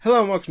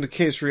Hello and welcome to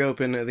Case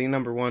Reopen, the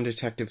number one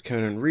Detective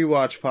Conan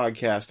rewatch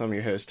podcast. I'm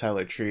your host,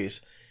 Tyler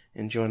Treese,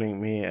 and joining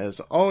me as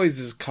always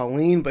is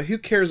Colleen, but who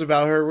cares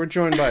about her? We're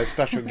joined by a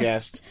special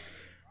guest,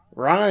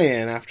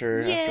 Ryan,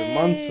 after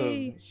months of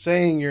Yay!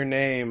 saying your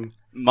name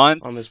on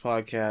this Months,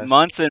 podcast.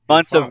 months and Your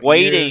months of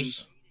waiting.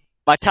 ears.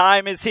 My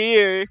time is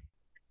here.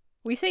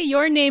 We say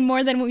your name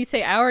more than we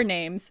say our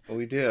names.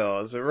 We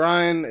do. So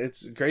Ryan,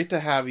 it's great to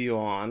have you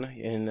on.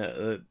 And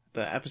the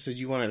episode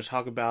you wanted to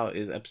talk about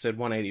is episode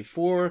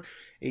 184,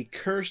 A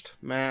Cursed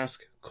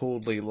Mask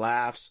Coldly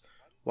Laughs.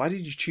 Why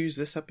did you choose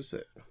this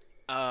episode?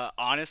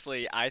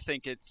 Honestly, I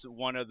think it's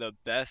one of the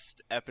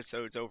best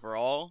episodes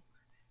overall.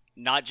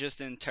 Not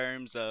just in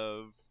terms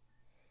of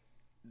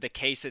the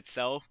case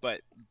itself,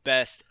 but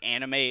best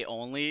anime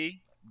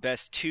only,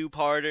 best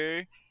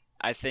two-parter.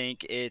 I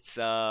think it's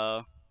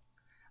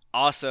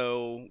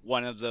also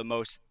one of the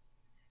most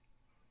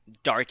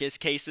darkest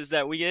cases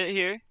that we get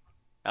here.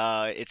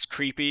 It's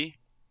creepy.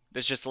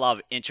 There's just a lot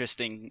of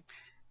interesting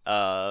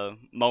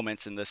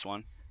moments in this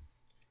one.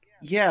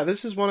 Yeah,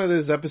 this is one of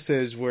those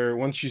episodes where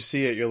once you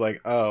see it, you're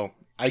like, oh,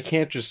 I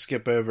can't just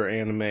skip over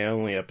anime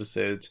only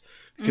episodes.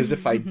 Because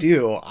if I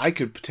do, I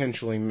could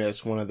potentially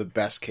miss one of the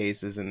best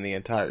cases in the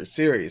entire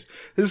series.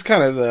 This is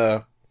kind of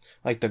the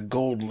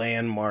gold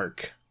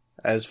landmark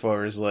as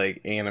far as like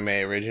anime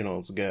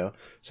originals go.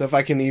 So if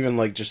I can even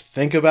like just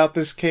think about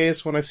this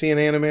case when I see an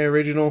anime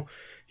original,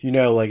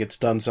 like it's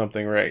done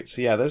something right.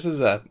 So yeah, this is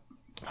a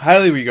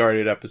highly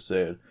regarded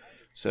episode.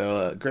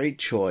 So great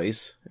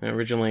choice. It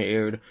originally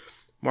aired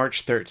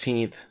March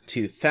 13th,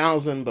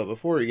 2000. But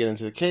before we get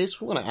into the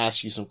case, we want to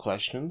ask you some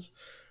questions.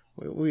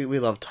 We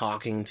love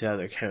talking to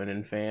other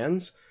Conan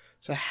fans.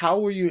 So how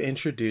were you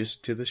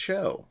introduced to the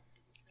show?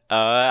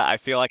 I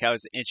feel like I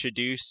was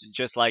introduced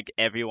just like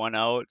everyone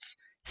else,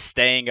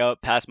 staying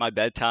up past my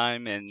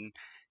bedtime in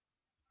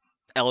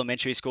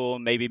elementary school,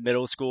 maybe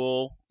middle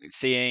school,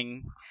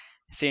 seeing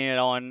it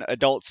on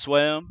Adult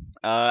Swim.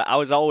 I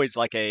was always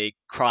like a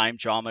crime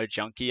drama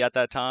junkie at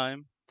that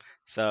time,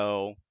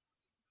 so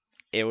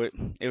it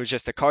was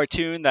just a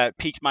cartoon that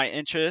piqued my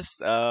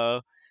interest.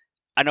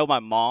 I know my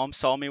mom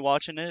saw me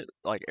watching it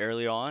like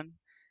early on,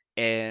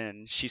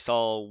 and she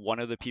saw one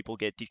of the people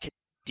get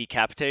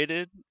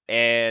decapitated,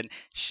 and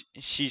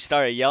she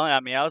started yelling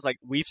at me. I was like,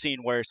 "We've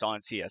seen worse on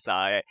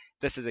CSI.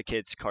 This is a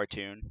kid's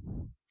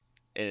cartoon."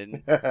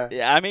 And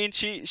yeah, I mean,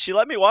 she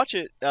let me watch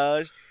it.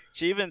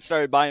 She even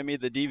started buying me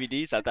the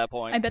DVDs at that I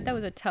point. bet that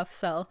was a tough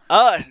sell.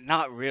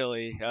 Not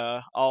really.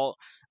 All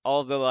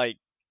the like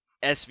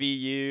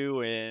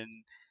SVU and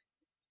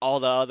all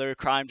the other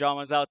crime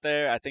dramas out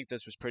there. I think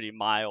this was pretty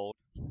mild.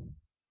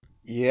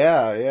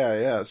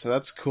 Yeah. So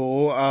that's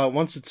cool.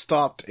 Once it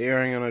stopped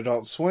airing on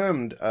Adult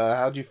Swim,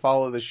 how'd you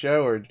follow the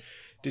show, or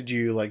did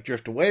you like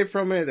drift away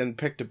from it and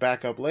picked it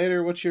back up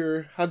later?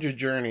 How'd your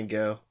journey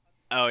go?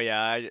 Oh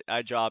yeah,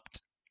 I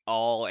dropped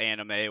all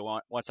anime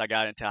once I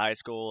got into high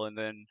school, and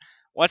then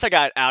once I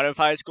got out of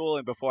high school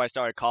and before I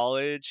started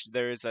college,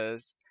 there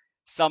was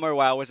summer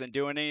where I wasn't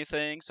doing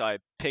anything, so I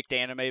picked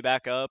anime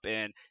back up,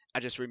 and I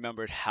just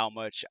remembered how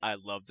much I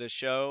love this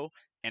show,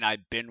 and I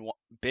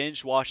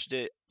binge watched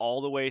it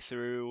all the way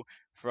through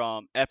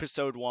from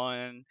episode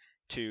one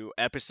to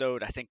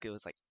episode I think it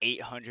was like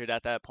 800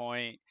 at that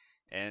point,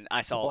 and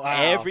I saw Wow.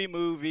 every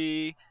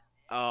movie.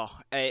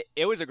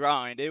 It was a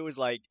grind. It was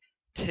like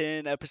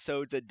 10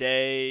 episodes a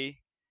day.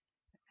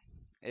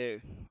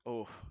 It,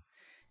 oh,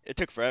 it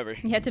took forever.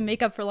 You had to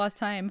make up for lost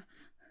time.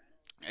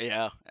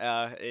 Yeah,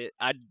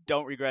 I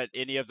don't regret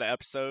any of the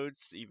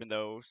episodes, even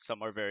though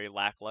some are very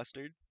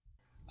lackluster.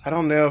 I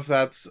don't know if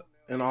that's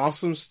an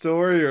awesome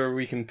story or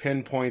we can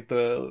pinpoint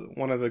the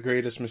one of the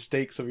greatest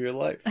mistakes of your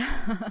life.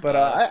 But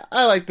Uh,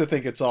 I like to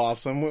think it's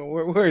awesome.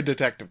 We're a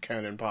Detective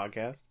Conan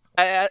podcast.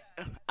 I,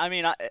 I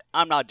mean,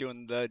 I'm not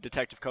doing the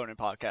Detective Conan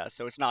podcast,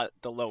 so it's not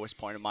the lowest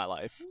point of my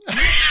life.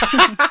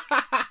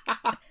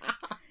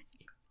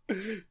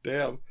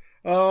 Damn.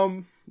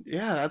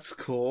 Yeah, that's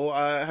cool.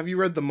 Have you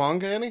read the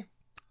manga any?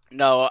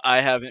 No,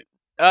 I haven't.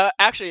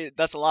 Actually,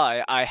 that's a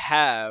lie. I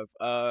have.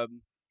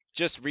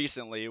 Just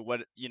recently,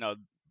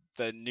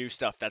 the new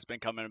stuff that's been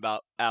coming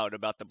out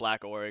about the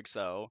Black Org.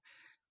 So,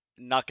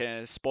 not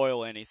gonna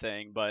spoil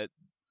anything, but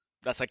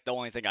that's like the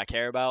only thing I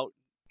care about.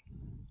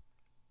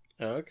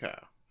 Okay.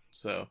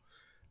 So,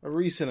 a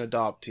recent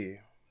adoptee.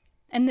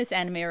 And this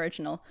anime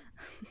original.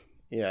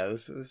 Yeah,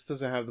 this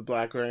doesn't have the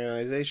black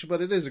organization,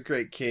 but it is a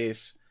great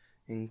case.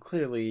 And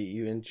clearly,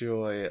 you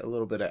enjoy a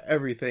little bit of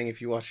everything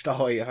if you watched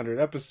all 800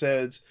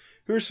 episodes.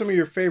 Who are some of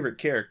your favorite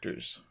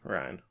characters,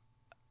 Ryan?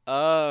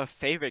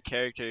 Favorite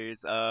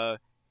characters.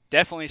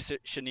 Definitely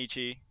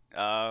Shinichi.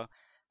 I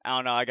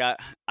don't know.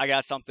 I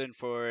got something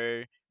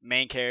for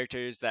main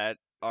characters that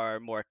are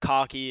more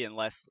cocky and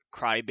less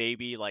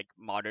crybaby, like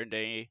modern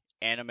day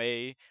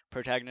anime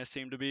protagonists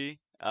seem to be.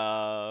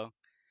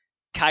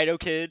 Kaido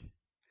Kid.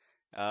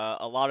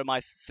 A lot of my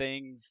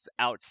things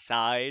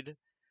outside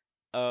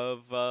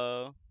of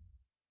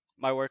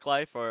my work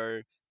life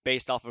are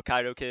based off of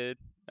Kaido Kid.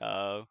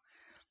 Uh,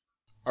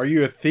 Are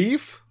you a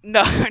thief?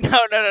 No, no, no,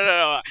 no, no,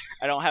 no.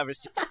 I don't have a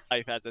secret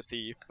life as a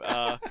thief.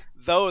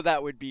 Though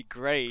that would be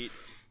great.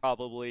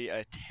 Probably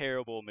a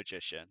terrible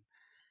magician.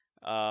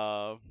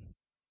 Uh,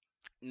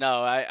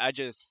 no, I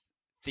just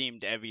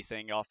themed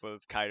everything off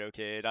of Kaido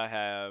Kid. I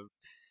have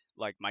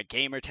like my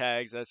gamer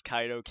tags as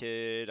Kaido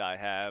Kid. I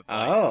have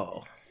like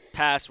Oh.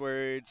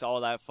 passwords,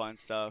 all that fun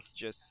stuff.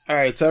 Just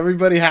Alright, so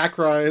everybody hack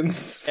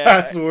Ryan's yeah,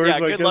 passwords, yeah. I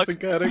Good guess, luck. and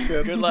Kaido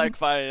Kid. Good luck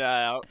finding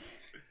that out.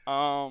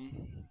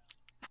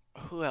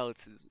 Who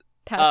else is?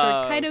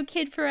 Password Kaido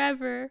Kid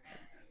forever.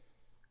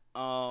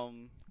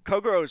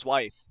 Kogoro's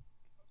wife.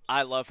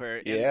 I love her.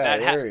 And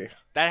Yeah,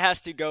 that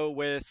has to go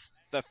with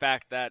the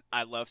fact that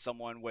I love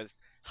someone with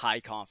high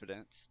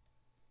confidence.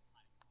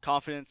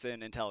 Confidence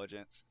and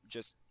intelligence.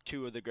 Just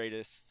two of the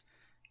greatest.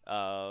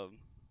 I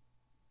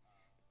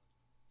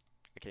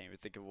can't even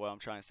think of what I'm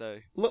trying to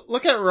say.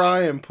 Look at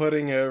Ryan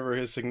putting over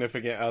his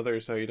significant other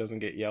so he doesn't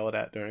get yelled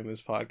at during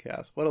this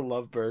podcast. What a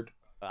lovebird.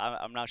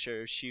 I'm not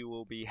sure if she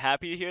will be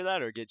happy to hear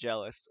that or get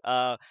jealous.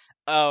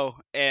 Oh,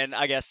 and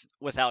I guess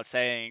without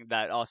saying,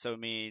 that also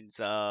means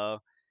I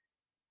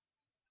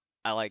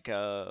like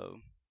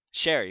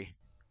Sherry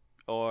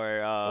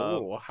or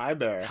Oh, hi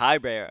bear. High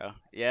Bear.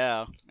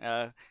 Yeah,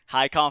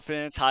 high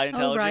confidence, high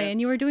intelligence. Oh, Ryan,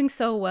 you were doing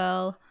so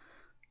well.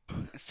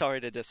 Sorry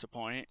to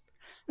disappoint.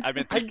 I've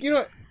been. You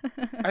know,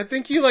 I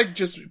think you like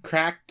just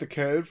cracked the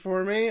code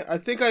for me. I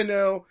think I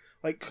know.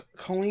 Like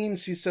Colleen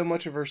sees so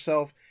much of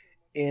herself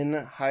in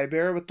High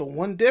Bear, but the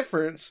one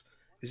difference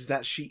is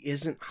that she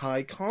isn't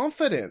high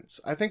confidence.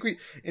 I think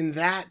and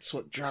that's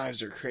what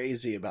drives her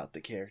crazy about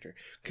the character.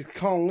 Because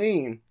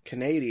Colleen,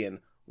 Canadian,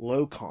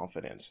 low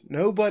confidence.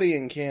 Nobody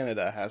in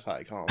Canada has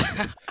high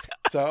confidence.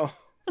 So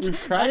we've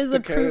cracked That is the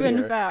a code proven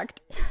here.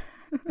 fact.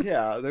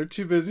 Yeah, they're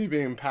too busy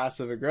being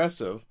passive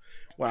aggressive,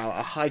 while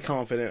a high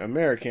confident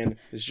American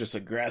is just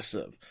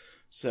aggressive.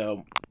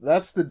 So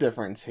that's the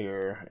difference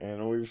here,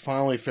 and we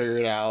finally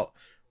figured out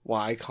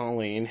why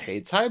Colleen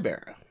hates High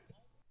Bear.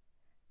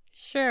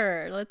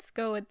 Sure, let's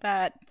go with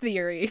that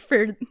theory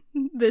for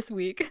this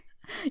week.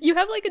 You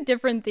have like a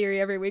different theory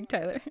every week,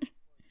 Tyler.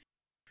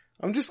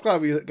 I'm just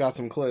glad we got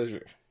some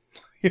closure.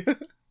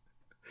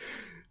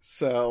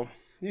 So,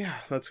 yeah,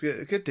 that's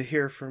good to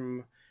hear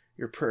from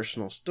your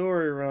personal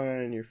story,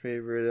 Ryan, your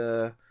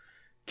favorite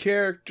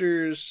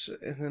characters,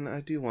 and then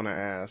I do want to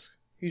ask,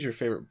 who's your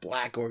favorite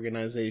Black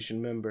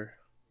organization member?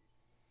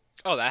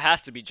 Oh, that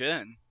has to be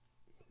Jen.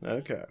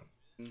 Okay.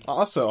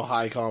 Also,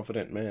 high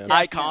confident man.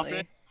 High Definitely.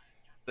 confidence.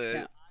 The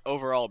Yeah.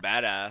 overall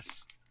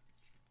badass.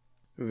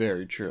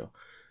 Very true.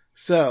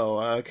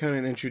 So,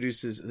 Conan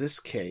introduces this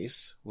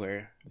case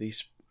where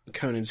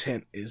Conan's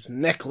hint is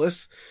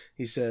necklace.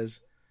 He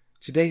says,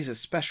 today's a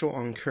special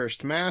on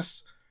Cursed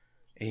Mass,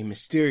 a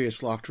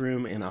mysterious locked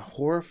room, and a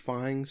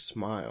horrifying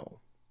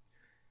smile.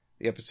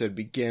 The episode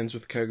begins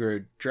with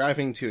Kogoro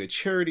driving to a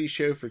charity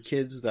show for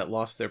kids that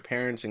lost their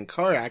parents in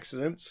car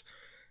accidents,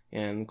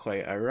 and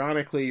quite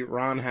ironically,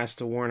 Ron has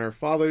to warn her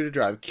father to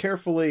drive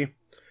carefully.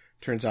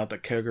 Turns out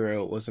that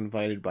Kogoro was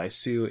invited by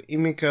Sue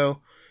Imiko,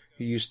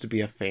 who used to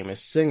be a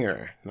famous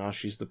singer. Now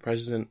she's the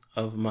president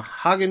of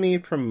Mahogany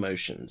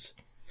Promotions.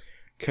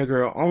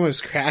 Kogoro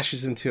almost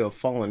crashes into a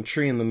fallen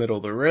tree in the middle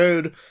of the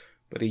road,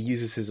 but he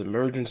uses his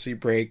emergency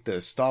brake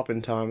to stop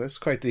in time. It's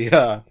quite the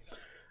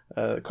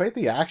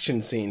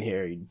action scene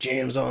here. He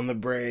jams on the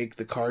brake,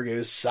 the car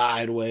goes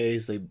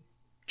sideways, they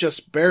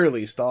just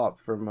barely stop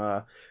from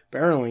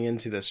barreling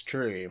into this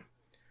tree.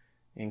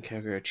 And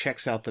Kogoro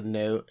checks out the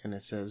note, and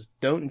it says,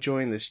 don't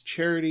join this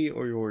charity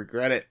or you'll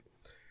regret it.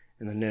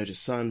 And the note is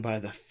signed by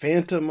the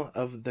Phantom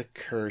of the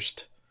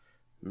Cursed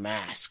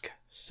Mask.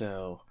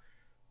 So,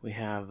 we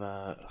have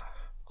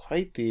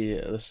quite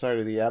the start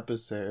of the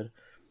episode.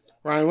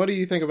 Ryan, what do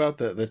you think about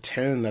the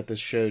tone that this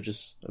show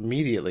just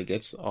immediately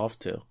gets off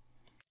to?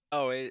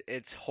 Oh,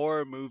 it's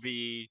horror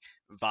movie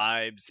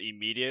vibes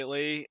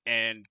immediately,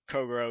 and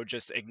Kogoro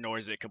just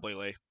ignores it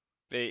completely.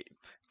 The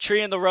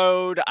tree in the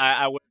road,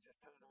 I would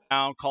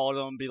down, call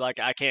them, be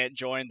like, I can't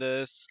join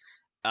this.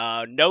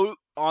 Note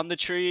on the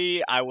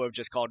tree, I would have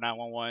just called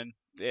 911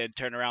 and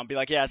turn around and be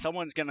like, yeah,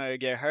 someone's gonna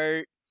get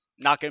hurt.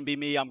 Not gonna be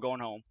me, I'm going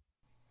home.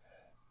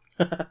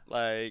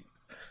 Like,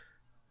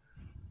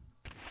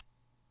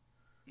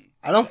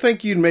 I don't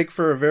think you'd make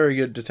for a very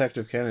good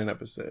Detective Conan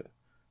episode.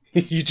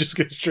 You just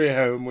go straight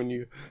home when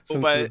you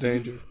sense the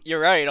danger. You're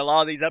right, a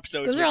lot of these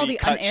episodes Those would are all be the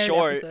cut unaired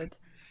short. episodes.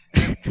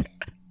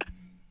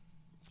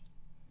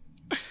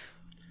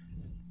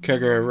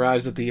 Kogoro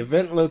arrives at the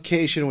event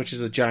location, which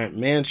is a giant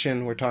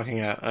mansion. We're talking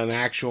an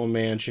actual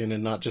mansion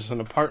and not just an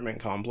apartment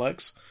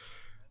complex.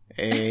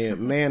 A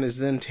man is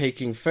then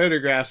taking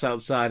photographs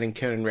outside, and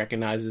Conan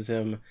recognizes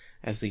him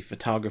as the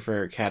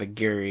photographer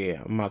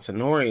Katagiri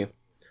Matsunori.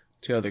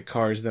 Two other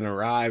cars then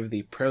arrive,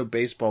 the pro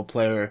baseball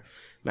player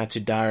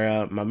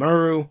Matsudara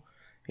Mamoru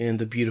and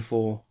the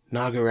beautiful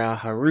Nagara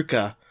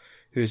Haruka,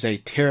 who's a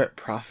tarot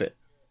prophet.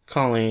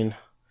 Colleen,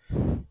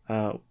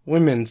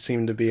 women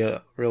seem to be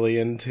really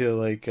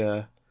into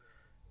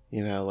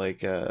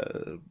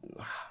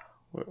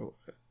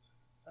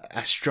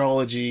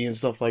astrology and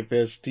stuff like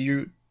this.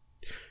 Do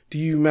Do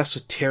you mess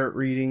with tarot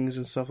readings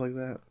and stuff like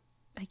that?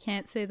 I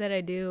can't say that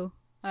I do.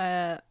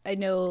 I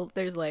know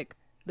there's like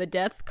the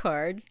death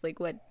card, like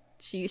what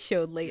she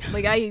showed late.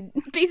 Like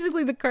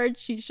basically the card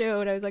she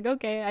showed, I was like,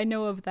 okay, I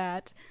know of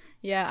that.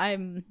 Yeah,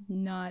 I'm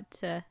not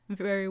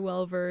very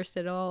well versed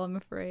at all, I'm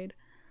afraid.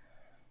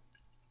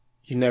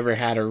 You never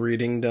had a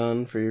reading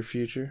done for your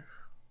future?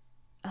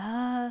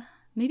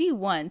 Maybe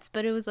once,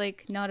 but it was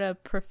like not a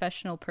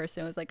professional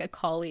person. It was like a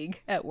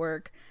colleague at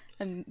work.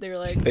 And they were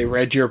like... They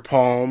read your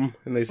palm,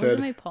 and they said,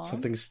 my palm?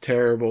 Something's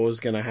terrible is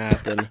going to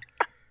happen.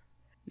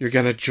 You're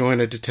going to join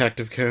a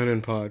Detective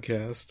Conan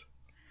podcast.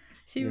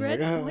 She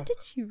read... Like, oh. What did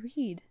she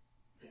read?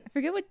 I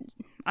forget what...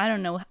 I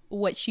don't know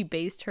what she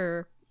based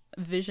her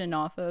vision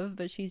off of,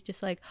 but she's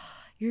just like,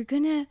 you're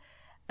going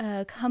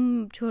to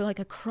come to like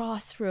a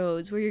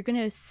crossroads where you're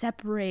going to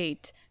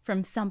separate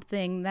from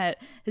something that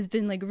has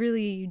been like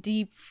really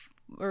deep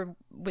or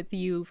with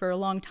you for a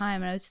long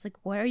time. And I was just like,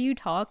 what are you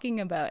talking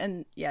about?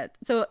 And yeah,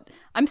 so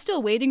I'm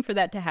still waiting for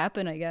that to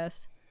happen, I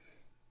guess.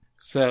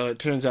 So it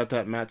turns out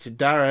that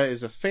Matsudara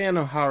is a fan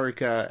of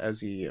Haruka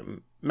as he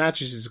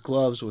matches his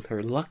gloves with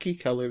her lucky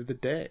color of the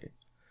day.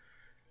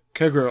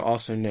 Kogoro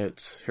also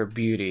notes her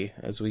beauty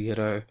as we get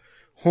our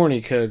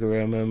horny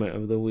Kogoro moment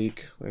of the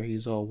week where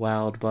he's all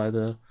wowed by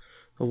the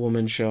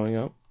woman showing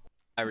up.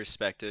 I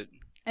respect it.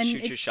 And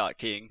shoot your shot,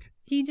 king.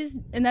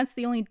 And that's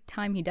the only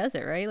time he does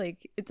it, right?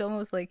 Like, it's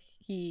almost like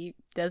he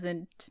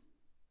doesn't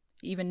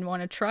even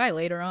want to try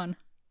later on.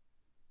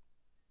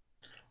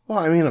 Well,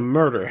 I mean, a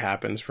murder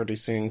happens pretty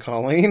soon,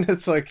 Colleen.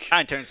 It's like...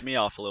 Kind of turns me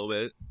off a little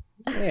bit.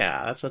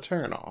 Yeah, that's a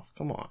turn off.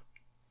 Come on.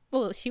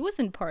 Well, she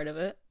wasn't part of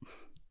it.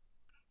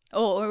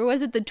 Oh, or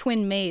was it the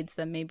twin maids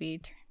that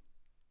maybe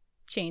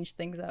changed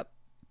things up?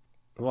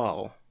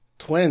 Well,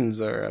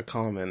 twins are a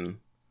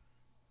common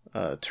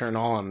turn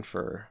on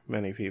for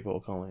many people,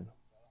 Colleen.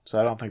 So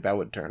I don't think that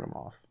would turn him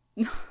off.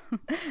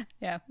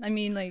 Yeah, I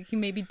mean, like, he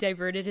maybe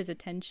diverted his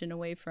attention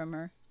away from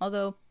her.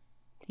 Although,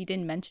 he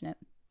didn't mention it.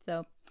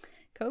 So,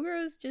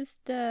 Kogoro's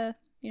just,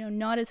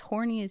 not as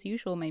horny as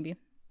usual, maybe.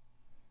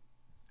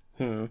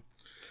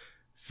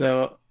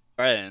 So...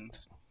 Friend.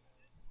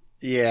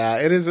 Yeah,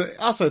 it is.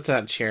 Also, it's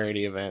a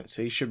charity event,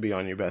 so you should be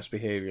on your best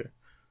behavior.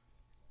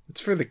 It's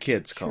for the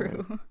kids,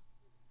 Colleen. True.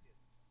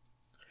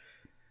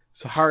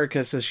 So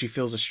Haruka says she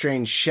feels a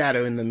strange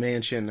shadow in the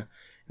mansion,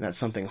 and that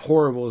something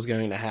horrible is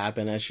going to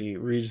happen. As she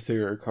reads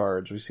through her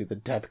cards, we see the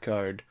death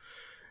card,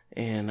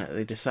 and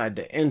they decide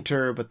to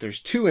enter, but there's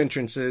two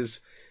entrances.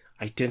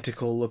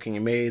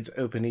 Identical-looking maids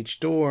open each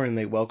door, and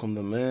they welcome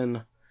them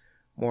in.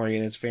 Mori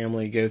and his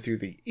family go through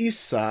the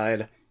east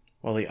side,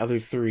 while the other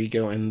three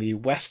go in the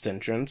west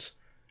entrance.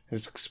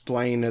 It's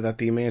explained that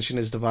the mansion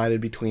is divided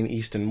between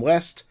east and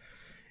west,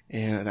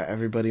 and that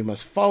everybody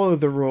must follow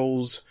the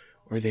rules,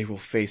 or they will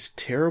face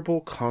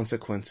terrible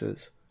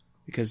consequences,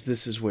 because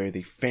this is where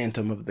the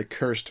phantom of the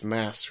cursed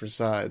mask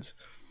resides.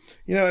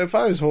 You know, if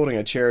I was holding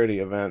a charity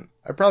event,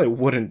 I probably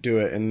wouldn't do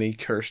it in the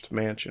cursed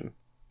mansion,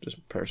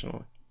 just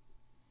personally.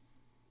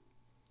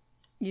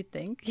 You'd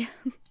think?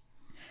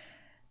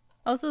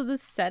 Also, the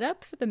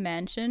setup for the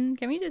mansion,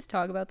 can we just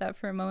talk about that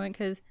for a moment?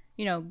 Because,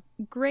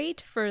 great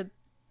for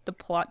the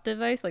plot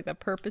device, like the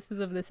purposes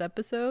of this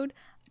episode.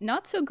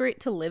 Not so great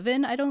to live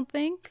in, I don't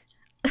think.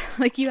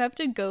 Like, you have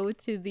to go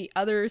to the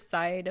other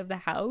side of the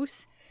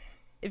house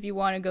if you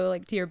want to go,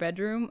 like, to your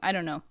bedroom. I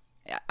don't know.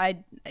 I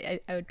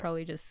would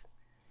probably just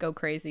go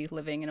crazy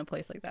living in a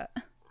place like that.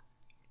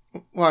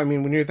 Well, I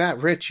mean, when you're that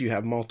rich, you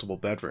have multiple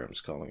bedrooms,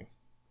 Colleen.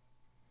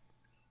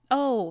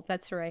 Oh,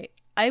 that's right.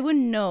 I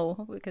wouldn't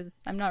know,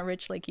 because I'm not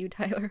rich like you,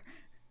 Tyler.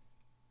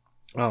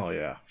 Oh,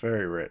 yeah.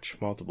 Very rich.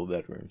 Multiple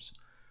bedrooms.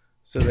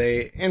 So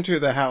they enter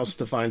the house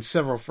to find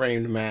several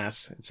framed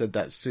masks. It said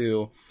that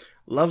Sue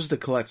loves to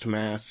collect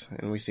masks,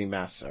 and we see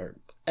masks are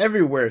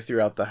everywhere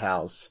throughout the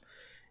house.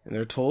 And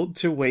they're told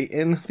to wait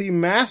in the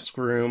mask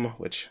room,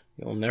 which,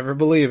 you'll never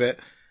believe it,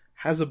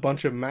 has a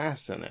bunch of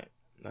masks in it.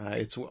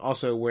 It's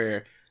also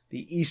where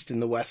the east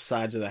and the west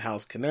sides of the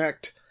house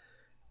connect.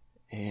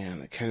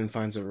 And Conan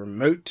finds a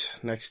remote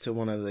next to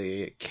one of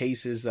the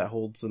cases that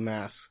holds the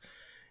mask.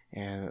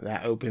 And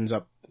that opens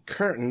up the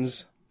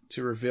curtains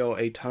to reveal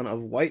a ton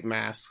of white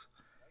masks.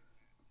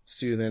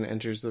 Sue then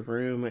enters the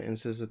room and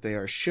says that they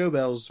are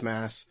Shobel's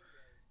masks.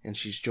 And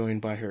she's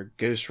joined by her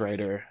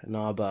ghostwriter,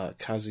 Naba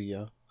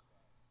Kazuya.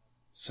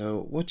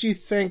 So, what do you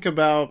think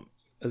about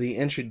the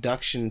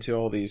introduction to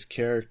all these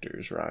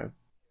characters, Ryan?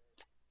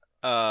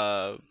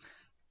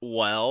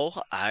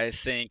 Well, I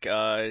think,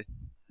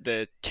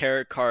 the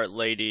tarot card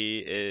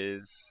lady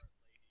is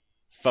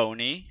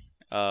phony.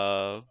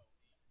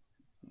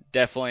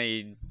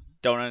 Definitely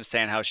don't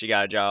understand how she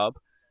got a job.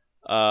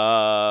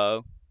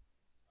 I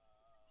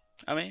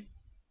mean,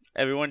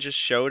 everyone just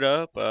showed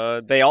up.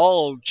 They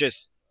all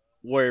just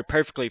were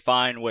perfectly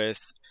fine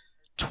with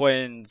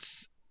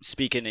twins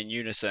speaking in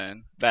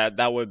unison.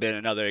 That would have been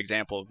another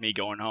example of me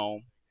going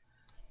home.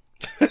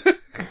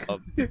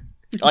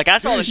 Like, I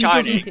saw The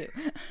Shining.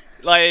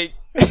 Like,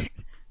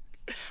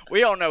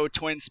 we all know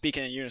twins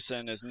speaking in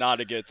unison is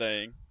not a good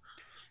thing.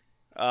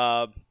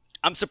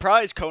 I'm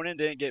surprised Conan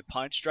didn't get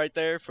punched right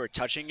there for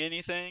touching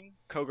anything.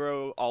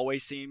 Kogoro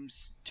always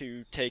seems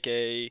to take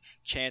a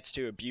chance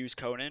to abuse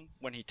Conan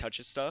when he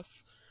touches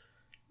stuff.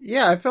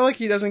 Yeah, I feel like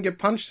he doesn't get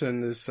punched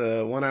in this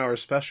 1 hour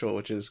special,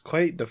 which is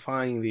quite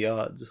defying the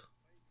odds.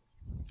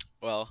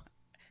 Well,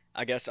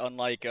 I guess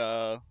unlike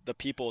the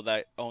people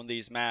that own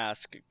these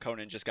masks,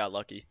 Conan just got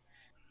lucky.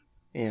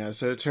 Yeah,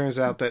 so it turns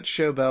out that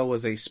Chobel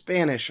was a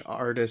Spanish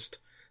artist.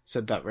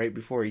 Said that right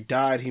before he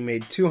died, he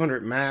made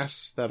 200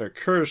 masks that are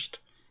cursed.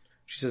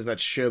 She says that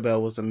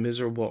Chobel was a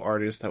miserable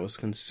artist that was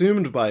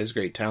consumed by his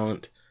great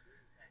talent.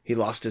 He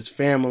lost his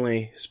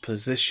family, his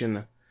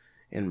position,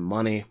 and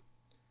money.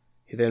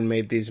 He then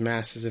made these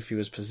masks as if he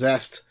was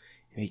possessed,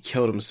 and he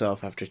killed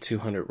himself after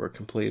 200 were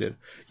completed.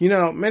 You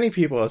know, many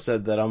people have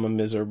said that I'm a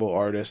miserable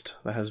artist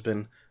that has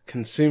been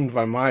consumed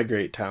by my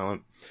great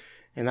talent.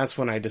 And that's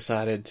when I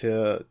decided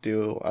to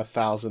do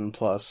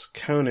 1,000+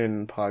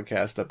 Conan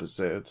podcast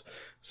episodes.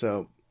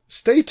 So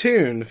stay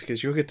tuned,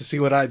 because you'll get to see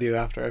what I do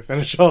after I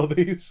finish all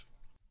these.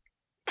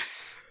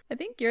 I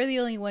think you're the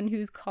only one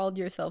who's called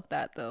yourself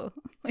that, though.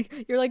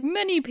 Like, you're like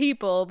many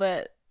people,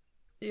 but,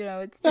 you know,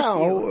 it's just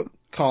you.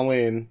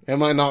 Colleen,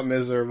 am I not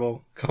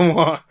miserable? Come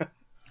on.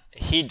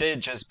 He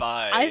did just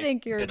buy I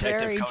think you're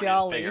Detective very Conan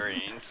jolly.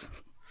 figurines.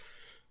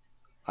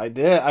 I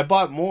did. I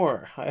bought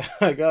more.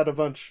 I got a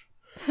bunch.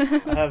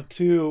 I have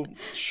 2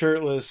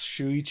 shirtless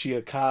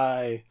Shuichi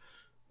Akai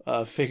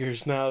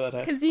figures now that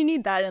I... Because you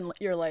need that in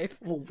your life.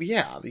 Well,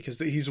 yeah, because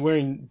he's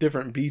wearing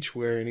different beach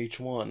wear in each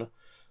one.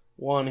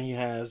 One, he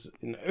has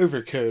an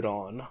overcoat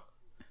on,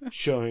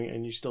 showing,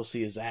 and you still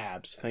see his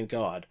abs, thank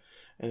God.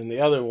 And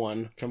the other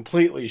one,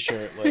 completely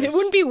shirtless. It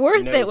wouldn't be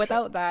worth no it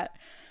without that.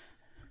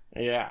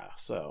 Yeah,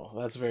 so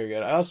that's very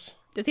good.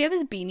 Does he have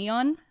his beanie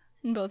on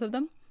in both of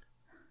them?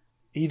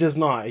 He does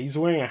not. He's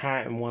wearing a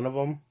hat in one of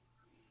them,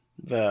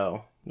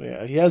 though.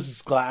 Yeah, he has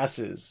his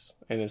glasses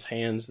in his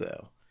hands,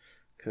 though,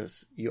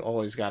 because you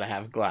always got to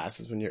have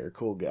glasses when you're a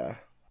cool guy.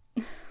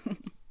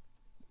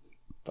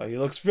 But he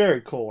looks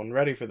very cool and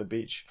ready for the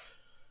beach.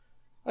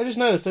 I just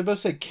noticed they both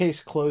say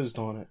case closed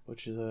on it,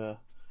 which is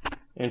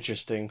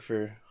interesting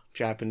for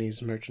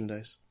Japanese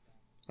merchandise.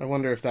 I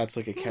wonder if that's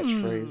like a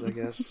catchphrase, I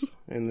guess,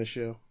 in the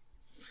show.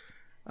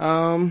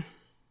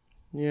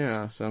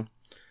 Yeah, so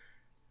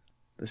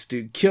this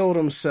dude killed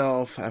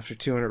himself after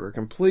 200 were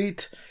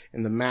complete,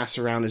 and the mass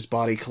around his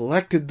body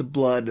collected the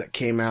blood that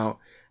came out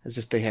as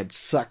if they had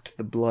sucked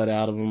the blood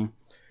out of him.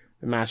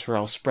 The masks were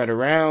all spread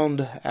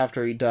around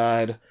after he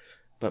died,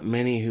 but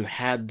many who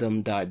had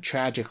them died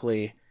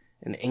tragically.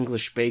 An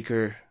English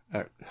banker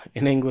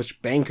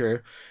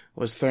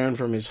was thrown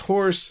from his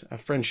horse, a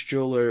French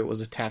jeweler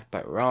was attacked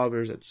by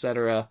robbers,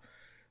 etc.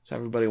 So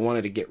everybody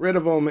wanted to get rid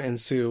of him, and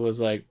Sue was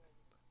like,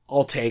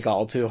 I'll take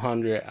all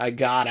 200. I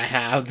gotta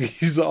have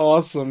these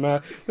awesome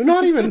masks. They're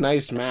not even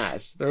nice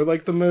masks. They're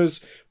like the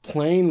most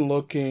plain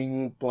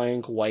looking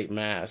blank white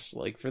masks.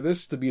 Like, for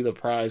this to be the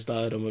prized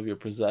item of your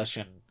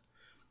possession,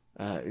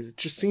 it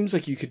just seems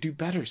like you could do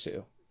better,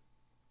 Sue.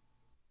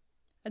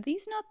 Are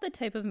these not the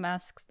type of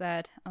masks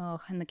that,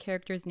 and the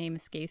character's name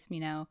escapes me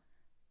now,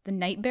 the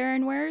Night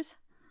Baron wears?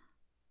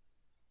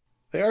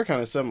 They are kind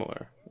of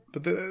similar.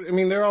 But,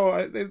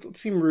 they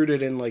seem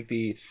rooted in, like,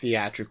 the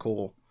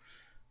theatrical,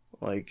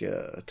 like,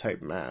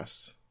 type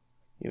masks.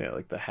 You know,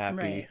 like the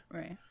happy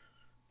right.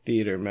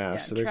 theater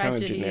masks. Yeah, so they're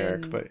kind of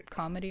generic, but...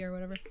 comedy or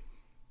whatever.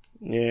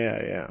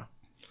 Yeah.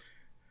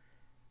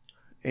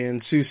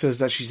 And Sue says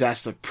that she's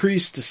asked the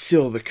priest to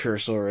seal the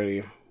curse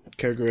already.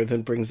 Kogoro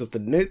then brings up the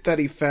note that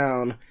he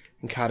found,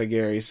 and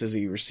Katagiri says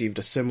he received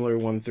a similar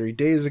one 3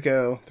 days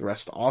ago. The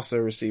rest also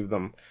received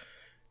them.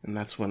 And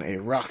that's when a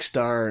rock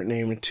star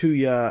named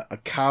Tuya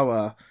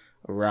Akawa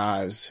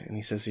arrives, and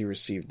he says he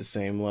received the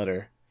same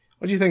letter.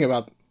 What do you think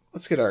about...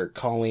 Let's get our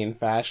Colleen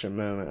fashion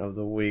moment of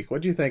the week.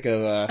 What do you think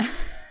of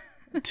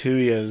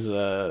Tuya's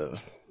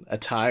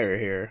attire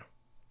here?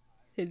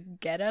 His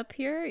getup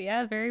here?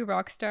 Yeah, very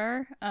rock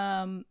star.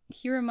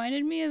 He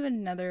reminded me of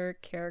another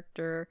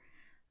character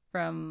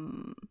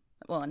from,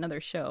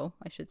 another show,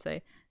 I should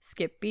say,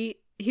 Skip Beat.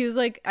 He was,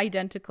 like,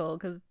 identical,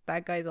 because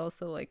that guy's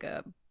also, like,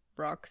 a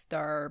rock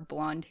star,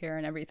 blonde hair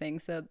and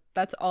everything, so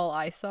that's all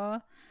I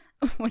saw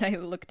when I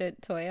looked at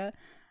Toya.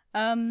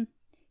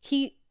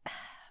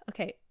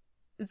 Okay,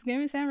 it's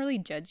gonna sound really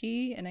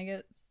judgy, and I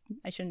guess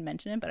I shouldn't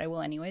mention it, but I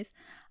will anyways.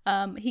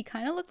 He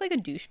kind of looked like a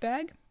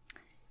douchebag,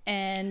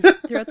 and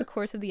throughout the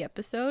course of the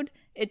episode,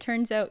 it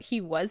turns out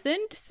he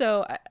wasn't,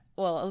 so...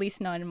 at least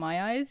not in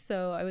my eyes,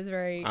 so I was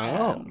very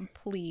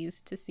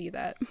pleased to see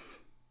that.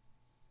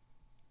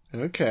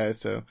 Okay,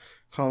 so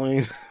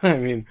Colleen,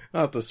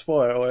 not to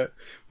spoil it,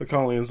 but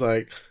Colleen's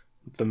like,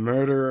 the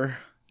murderer,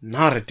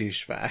 not a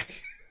douchebag.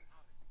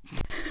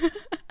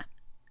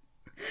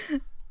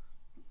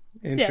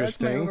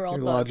 Interesting. Your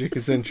logic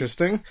is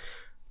interesting.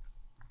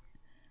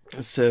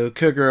 So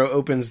Kogoro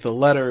opens the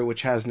letter,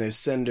 which has no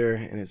sender,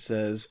 and it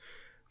says,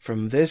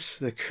 "From this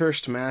the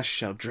cursed mass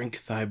shall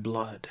drink thy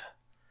blood."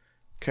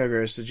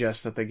 Kogoro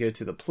suggests that they go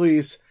to the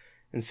police,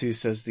 and Sue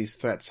says these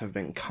threats have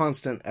been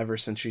constant ever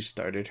since she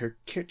started her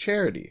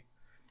charity.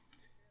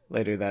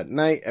 Later that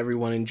night,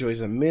 everyone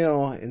enjoys a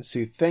meal, and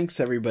Sue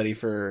thanks everybody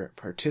for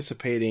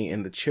participating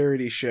in the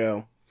charity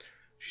show.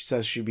 She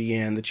says she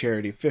began the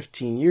charity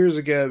 15 years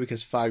ago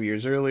because 5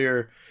 years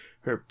earlier,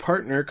 her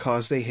partner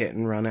caused a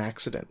hit-and-run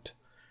accident.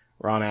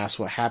 Ron asks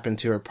what happened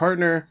to her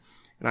partner,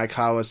 and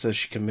Aikawa says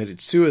she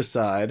committed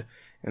suicide,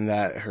 and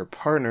that her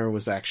partner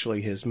was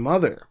actually his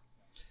mother.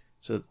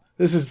 So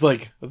this is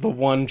like the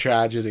one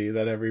tragedy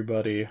that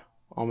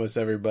almost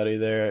everybody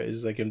there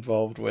is like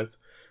involved with.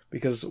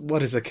 Because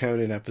what is a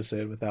Conan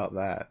episode without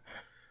that?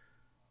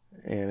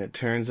 And it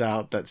turns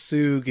out that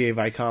Sue gave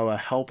Aikawa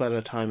help at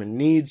a time in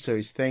need, so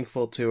he's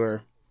thankful to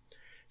her.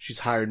 She's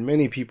hired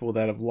many people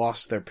that have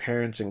lost their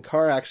parents in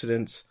car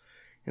accidents,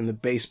 and the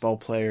baseball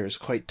player is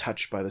quite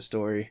touched by the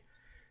story.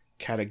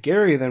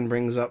 Katagiri then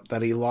brings up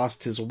that he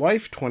lost his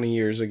wife 20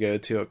 years ago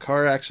to a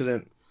car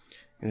accident,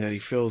 and that he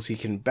feels he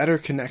can better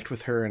connect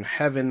with her in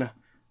heaven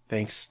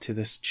thanks to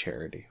this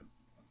charity.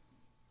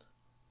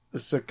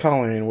 It's a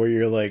calling where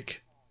you're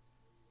like,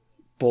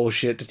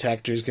 bullshit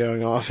detectors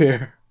going off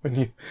here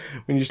when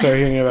you start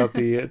hearing about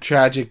the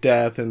tragic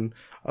death and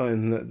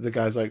the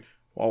guy's like,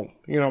 well,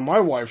 my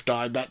wife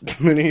died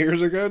that many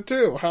years ago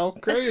too. How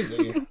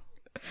crazy.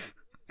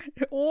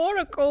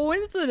 What a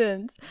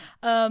coincidence.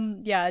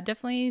 Yeah,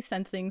 definitely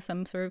sensing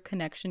some sort of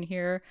connection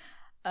here.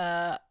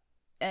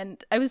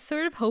 And I was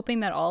sort of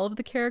hoping that all of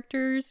the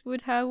characters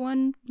would have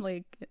one,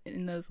 like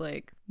in those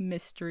like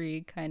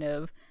mystery kind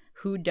of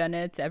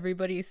whodunits,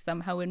 everybody's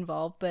somehow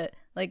involved, but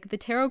like the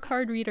tarot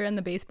card reader and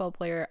the baseball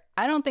player,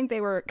 I don't think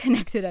they were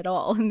connected at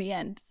all in the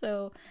end.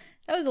 So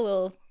that was a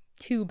little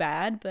too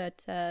bad, but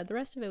the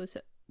rest of it was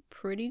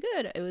pretty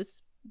good. It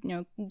was,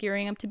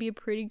 gearing up to be a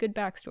pretty good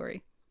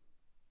backstory.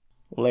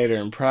 Later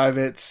in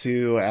private,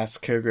 Sue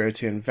asks Kogoro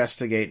to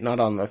investigate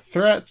not on the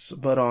threats,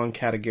 but on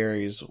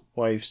Katagiri's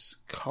wife's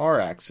car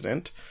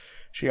accident.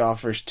 She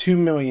offers 2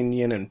 million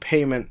yen in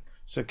payment,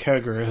 so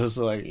Kogoro's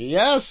like,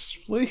 yes,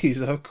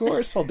 please, of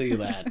course I'll do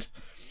that.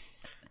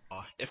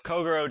 If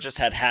Kogoro just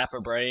had half a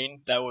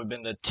brain, that would have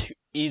been the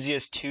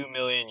easiest 2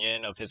 million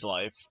yen of his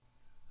life.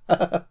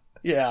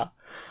 Yeah,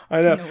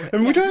 I know.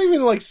 And we don't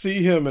even,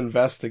 see him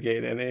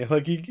investigate any.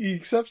 He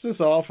accepts this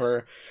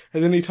offer,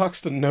 and then he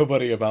talks to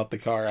nobody about the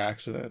car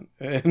accident.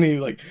 And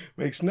he,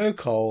 makes no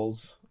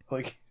calls.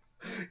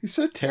 He's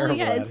so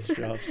terrible at his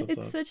job sometimes.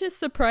 It's such a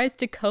surprise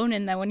to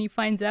Conan that when he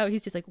finds out,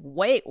 he's just like,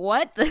 wait,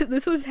 what?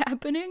 This was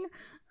happening?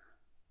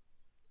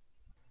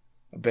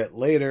 A bit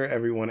later,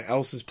 everyone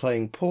else is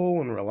playing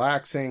pool and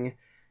relaxing,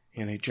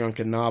 and a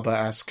drunken Naba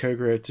asks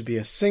Kogoro to be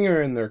a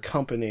singer in their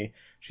company.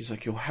 She's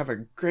like, you'll have a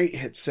great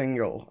hit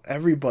single.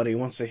 Everybody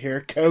wants to hear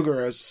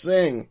Kogoro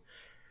sing.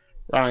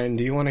 Ryan,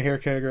 do you want to hear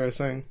Kogoro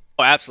sing?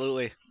 Oh,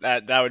 absolutely.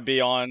 That would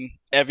be on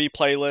every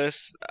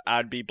playlist.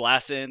 I'd be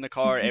blasting in the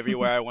car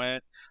everywhere I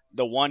went.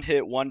 The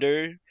one-hit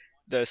wonder,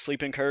 the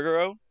Sleeping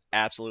Kogoro,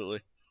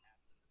 absolutely.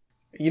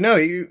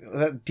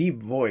 That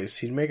deep voice,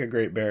 he'd make a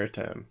great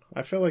baritone.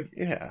 I feel like,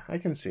 yeah, I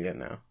can see it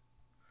now.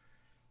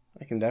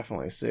 I can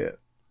definitely see it.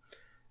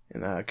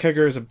 And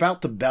Kogoro is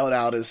about to belt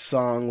out his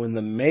song when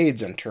the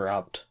maids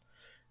interrupt.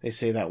 They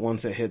say that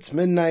once it hits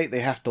midnight, they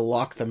have to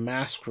lock the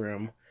mask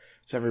room,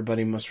 so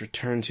everybody must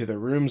return to their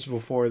rooms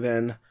before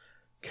then.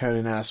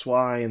 Conan asks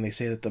why, and they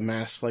say that the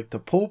masks like to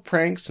pull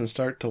pranks and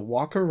start to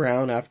walk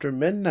around after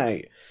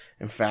midnight.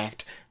 In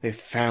fact, they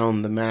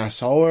found the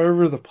masks all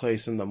over the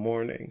place in the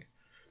morning.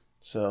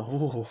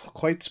 So,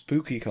 quite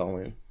spooky,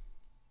 Colleen.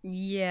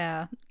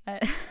 Yeah.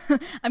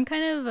 I'm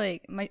kind of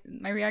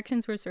my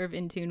reactions were sort of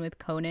in tune with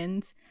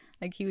Conan's.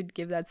 He would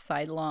give that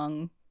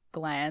sidelong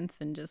glance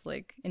and just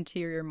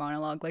interior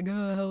monologue,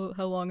 oh,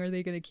 how long are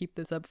they going to keep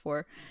this up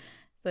for?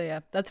 So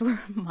yeah, that's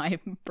where my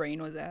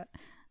brain was at.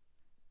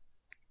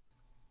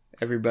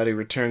 Everybody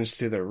returns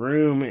to their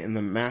room, and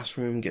the mask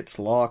room gets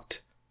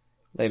locked.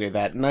 Later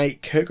that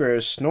night,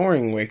 Kogoro's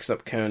snoring wakes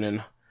up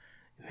Conan.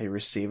 They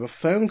receive a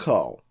phone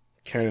call.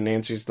 Conan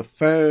answers the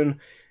phone,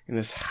 and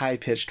this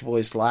high-pitched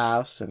voice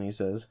laughs, and he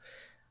says,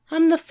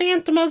 I'm the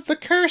Phantom of the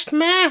Cursed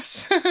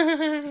Mass!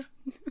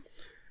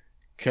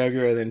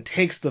 Kogoro then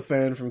takes the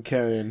phone from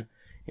Conan,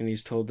 and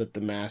he's told that the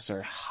masks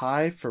are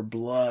high for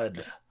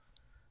blood.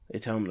 They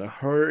tell him to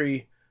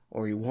hurry,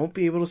 or he won't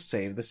be able to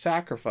save the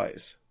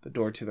sacrifice. The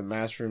door to the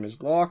mask room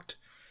is locked,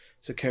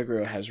 so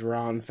Kogoro has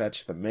Ron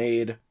fetch the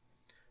maid.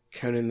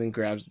 Conan then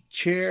grabs the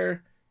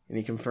chair, and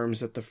he confirms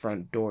that the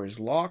front door is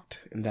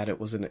locked, and that it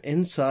was an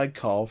inside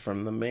call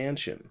from the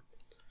mansion.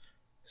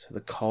 So the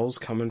call's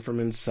coming from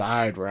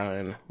inside,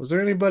 Ryan. Was there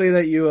anybody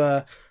that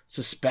you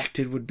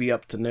suspected would be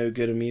up to no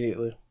good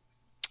immediately?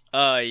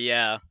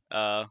 Yeah.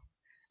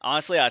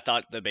 Honestly, I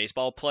thought the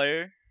baseball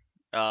player,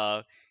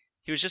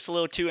 he was just a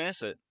little too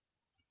innocent.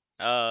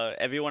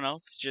 Everyone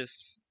else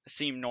just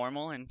seemed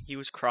normal, and he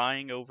was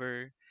crying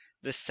over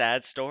this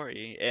sad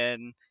story.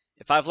 And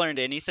if I've learned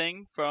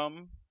anything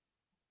from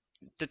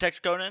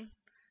Detective Conan,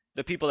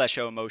 the people that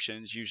show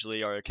emotions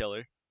usually are a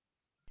killer.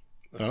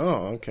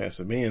 Oh, okay.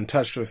 So being in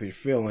touch with your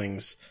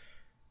feelings,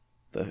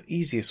 the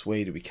easiest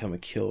way to become a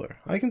killer.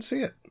 I can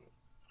see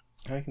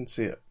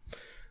it.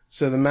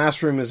 So the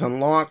mask room is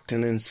unlocked,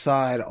 and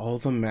inside all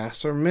the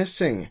masks are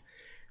missing.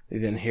 They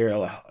then hear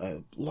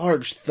a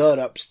large thud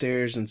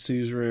upstairs in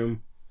Sue's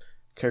room.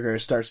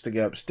 Kogoro starts to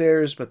go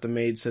upstairs, but the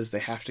maid says they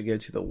have to go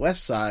to the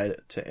west side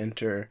to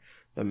enter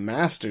the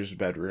master's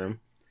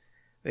bedroom.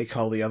 They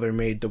call the other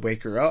maid to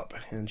wake her up,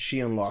 and she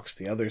unlocks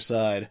the other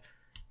side.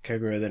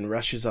 Kogoro then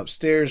rushes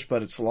upstairs,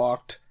 but it's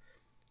locked.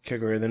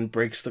 Kogoro then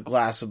breaks the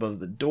glass above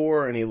the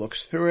door, and he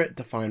looks through it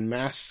to find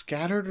masks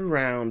scattered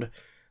around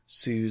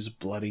Sue's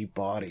bloody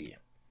body.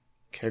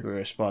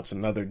 Kogoro spots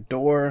another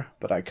door,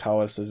 but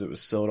Aikawa says it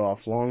was sealed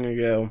off long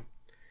ago.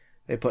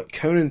 They put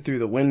Conan through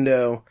the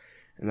window,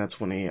 and that's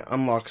when he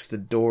unlocks the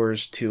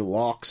door's 2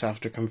 locks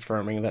after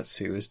confirming that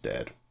Sue is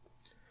dead.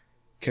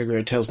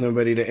 Kogoro tells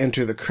nobody to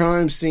enter the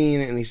crime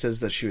scene, and he says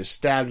that she was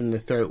stabbed in the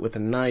throat with a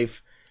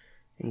knife,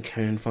 and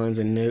Conan finds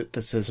a note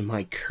that says,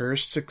 "My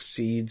curse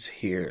succeeds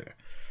here."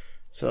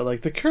 So,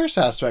 like, the curse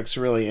aspect's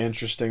really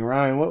interesting.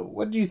 Ryan,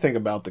 what do you think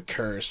about the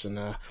curse?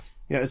 And,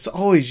 it's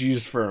always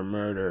used for a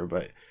murder,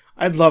 but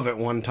I'd love it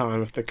one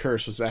time if the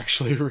curse was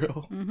actually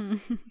real.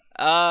 Mm-hmm.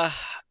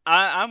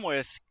 I'm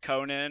with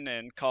Conan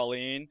and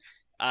Colleen.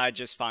 I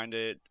just find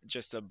it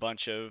just a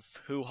bunch of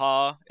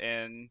hoo-ha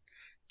and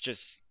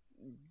just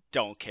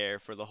don't care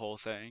for the whole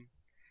thing.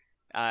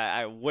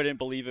 I wouldn't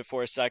believe it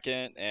for a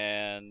second,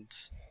 and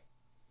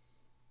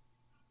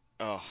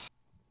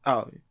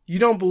Oh, you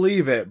don't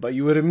believe it, but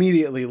you would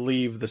immediately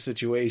leave the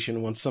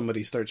situation when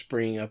somebody starts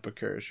bringing up a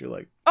curse. You're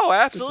like, oh,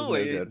 this is no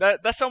absolutely. good.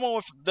 That's someone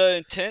with the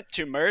intent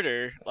to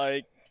murder.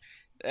 Like,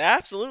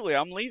 absolutely,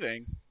 I'm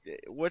leaving.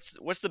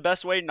 What's the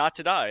best way not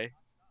to die?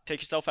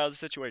 Take yourself out of the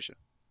situation.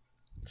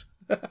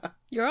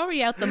 You're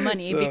already out the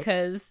money So-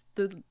 because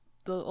the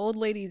old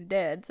lady's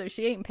dead, so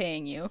she ain't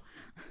paying you.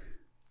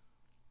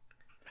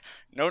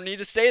 No need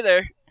to stay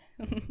there.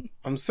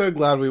 I'm so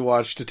glad we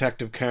watched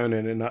Detective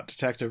Conan and not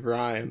Detective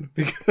Ryan,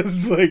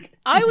 because, like...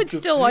 I would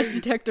still watch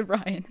Detective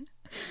Ryan.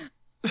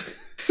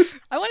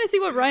 I want to see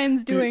what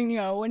Ryan's doing,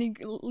 when he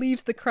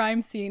leaves the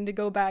crime scene to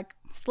go back,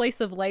 slice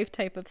of life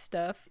type of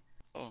stuff.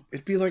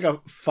 It'd be like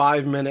a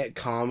 5-minute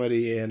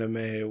comedy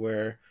anime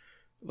where,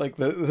 like,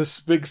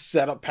 this big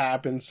setup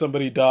happens,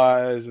 somebody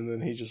dies, and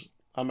then he just,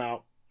 I'm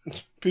out.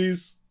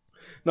 Peace.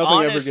 Nothing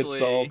ever Honestly, gets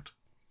solved.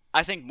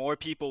 I think more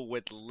people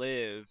would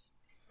live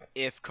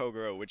if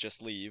Kogoro would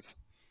just leave.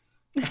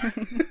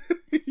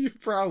 You're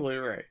probably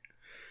right.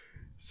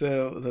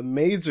 So, the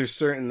maids are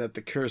certain that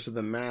the curse of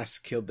the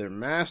mask killed their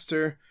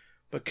master,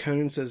 but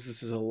Conan says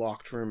this is a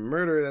locked room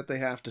murder that they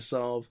have to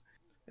solve.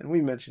 And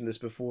we mentioned this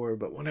before,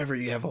 but whenever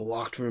you have a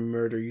locked room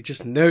murder, you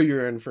just know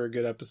you're in for a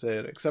good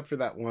episode, except for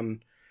that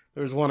one.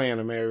 There was one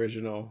anime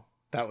original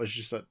that was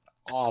just an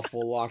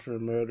awful locked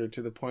room murder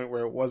to the point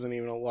where it wasn't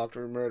even a locked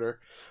room murder.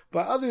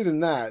 But other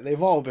than that,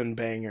 they've all been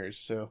bangers,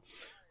 so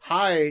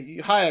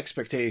high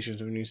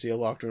expectations when you see a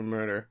locked room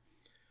murder.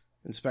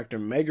 Inspector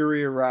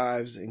Meguri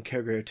arrives, and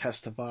Kogoro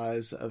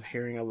testifies of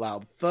hearing a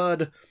loud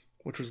thud,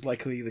 which was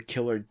likely the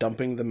killer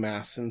dumping the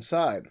masks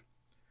inside.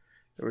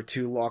 There were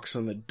 2 locks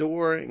on the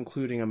door,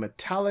 including a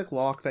metallic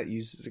lock that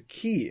uses a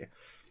key.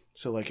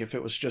 So, like, if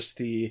it was just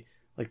the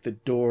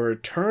door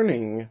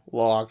turning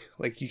lock,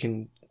 like, you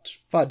can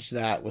fudge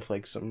that with,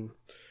 like, some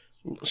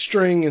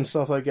string and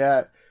stuff like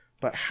that.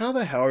 But how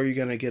the hell are you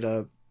gonna get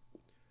the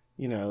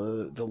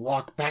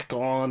lock back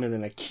on and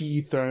then a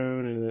key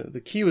thrown? And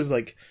the key was,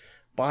 like,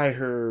 by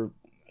her,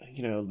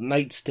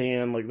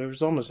 nightstand. Like, there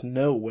was almost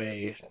no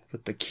way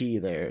with the key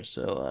there.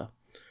 So,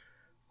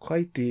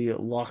 quite the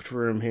locked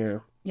room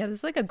here. Yeah, this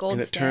is like a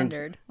gold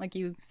standard, like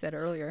you said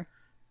earlier.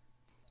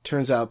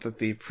 Turns out that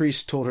the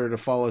priest told her to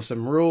follow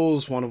some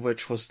rules, one of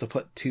which was to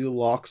put 2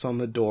 locks on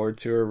the door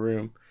to her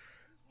room.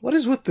 What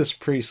is with this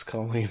priest,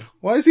 Colleen?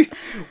 Why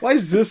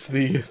is this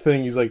the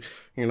thing? He's like,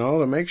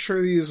 to make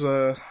sure these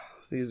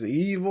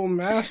evil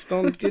masks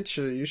don't get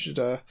you, you should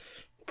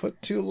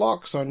put 2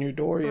 locks on your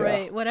door. Yeah.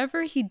 Right,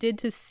 whatever he did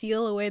to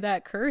seal away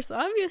that curse,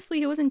 obviously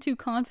he wasn't too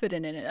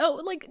confident in it. Oh,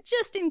 like,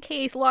 just in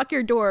case, lock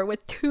your door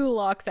with 2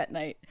 locks at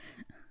night.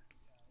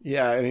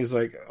 Yeah, and he's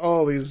like,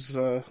 oh,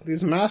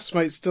 these masks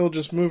might still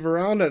just move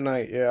around at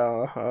night.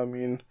 Yeah, I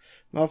mean,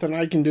 nothing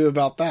I can do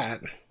about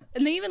that.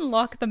 And they even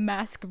lock the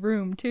mask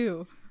room,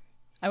 too.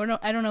 I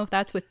don't know if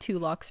that's with 2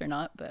 locks or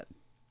not, but,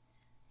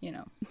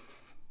 Yeah,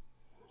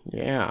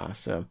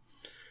 so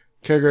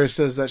Kogoro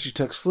says that she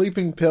took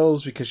sleeping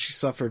pills because she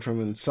suffered from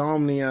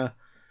insomnia.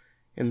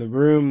 In the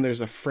room,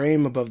 there's a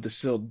frame above the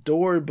sealed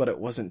door, but it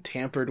wasn't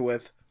tampered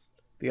with.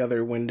 The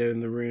other window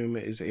in the room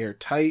is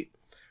airtight,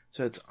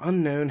 so it's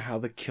unknown how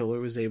the killer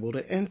was able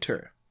to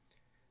enter.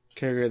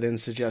 Kogoro then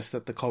suggests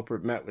that the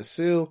culprit met with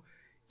Sue,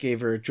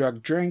 gave her a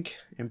drugged drink,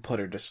 and put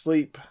her to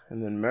sleep,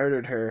 and then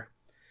murdered her.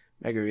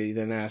 Meguri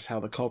then asks how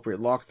the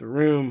culprit locked the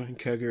room, and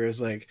Kogoro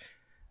is like,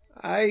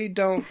 I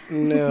don't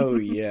know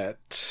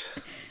yet.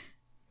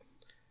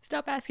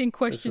 Stop asking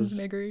questions,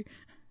 Meguri.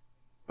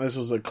 This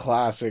was a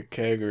classic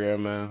Kogoro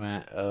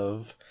moment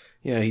of,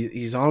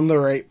 he's on the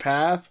right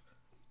path,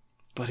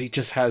 but he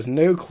just has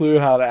no clue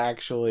how to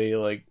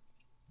actually,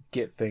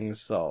 get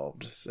things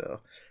solved.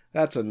 So,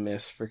 that's a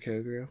miss for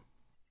Kogoro.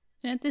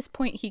 And at this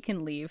point, he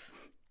can leave.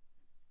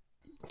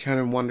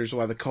 Conan wonders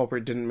why the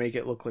culprit didn't make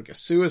it look like a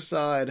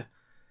suicide.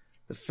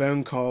 The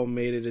phone call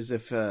made it as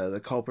if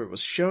the culprit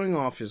was showing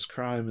off his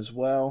crime as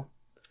well.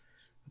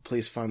 The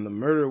police find the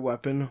murder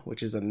weapon,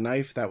 which is a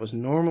knife that was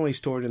normally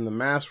stored in the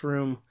mass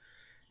room.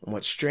 And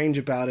what's strange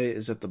about it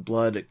is that the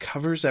blood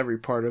covers every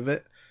part of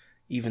it,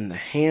 even the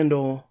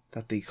handle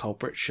that the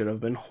culprit should have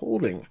been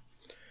holding.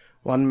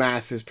 One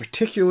mask is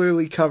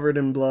particularly covered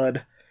in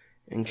blood,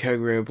 and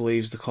Kogoro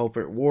believes the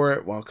culprit wore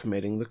it while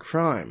committing the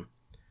crime.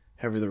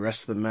 However, the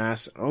rest of the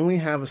masks only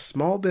have a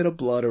small bit of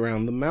blood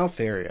around the mouth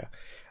area.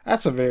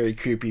 That's a very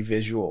creepy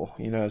visual,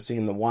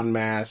 seeing the one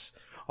mask,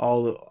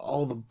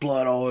 all the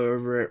blood all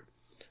over it,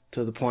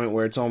 to the point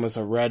where it's almost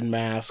a red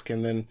mask,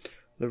 and then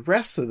the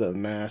rest of the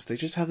mask, they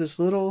just have this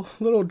little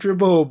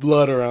dribble of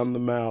blood around the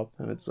mouth,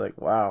 and it's like,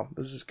 wow,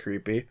 this is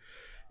creepy.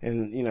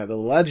 And, the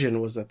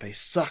legend was that they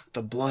sucked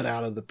the blood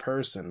out of the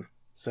person,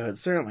 so it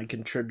certainly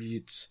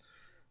contributes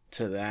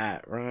to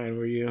that. Ryan,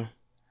 were you?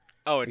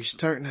 Oh, you're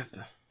starting at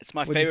the... It's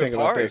my What'd you favorite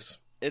think part. About this?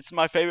 It's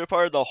my favorite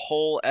part of the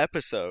whole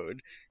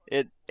episode.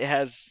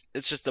 It's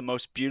just the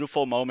most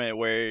beautiful moment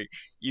where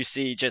you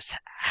see just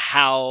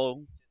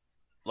how,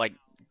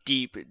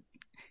 deep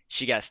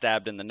she got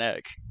stabbed in the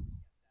neck.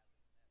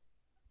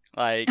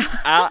 I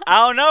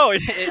don't know.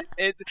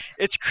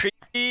 It's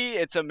creepy.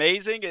 It's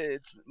amazing.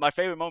 It's my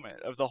favorite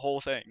moment of the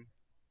whole thing.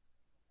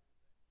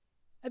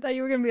 I thought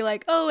you were gonna be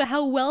like, oh,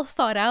 how well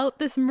thought out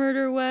this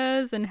murder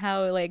was, and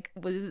how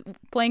was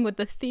playing with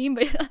the theme,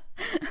 but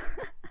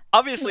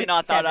obviously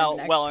not thought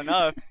out well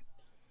enough.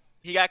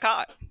 He got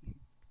caught.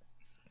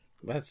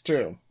 That's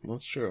true.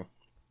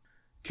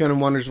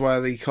 Conan wonders why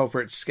the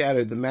culprit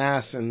scattered the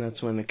mass, and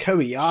that's when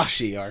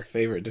Kobayashi, our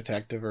favorite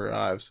detective,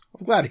 arrives.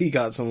 I'm glad he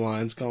got some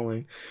lines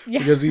calling,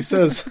 because he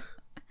says,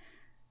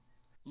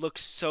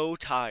 looks so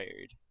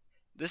tired.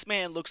 This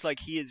man looks like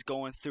he is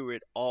going through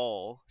it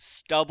all.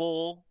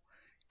 Stubble,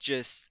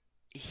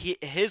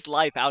 his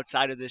life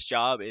outside of this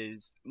job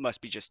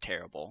must be just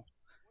terrible.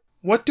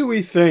 What do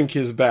we think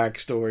his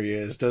backstory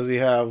is? Does he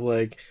have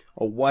a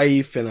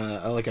wife and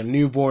a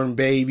newborn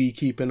baby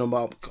keeping him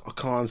up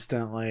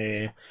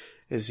constantly?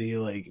 Is he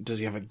does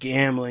he have a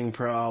gambling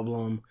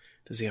problem?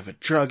 Does he have a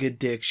drug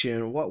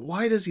addiction?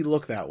 Why does he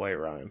look that way,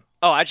 Ryan?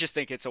 Oh, I just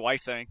think it's a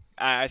wife thing.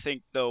 I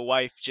think the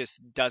wife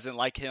just doesn't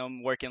like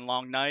him working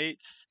long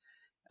nights.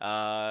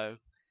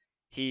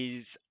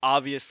 He's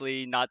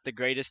obviously not the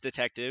greatest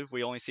detective.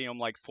 We only see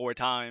him 4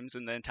 times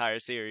in the entire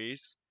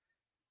series.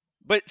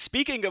 But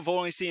speaking of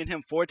only seeing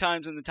him 4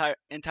 times in the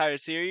entire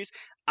series,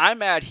 I'm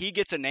mad he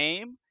gets a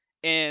name,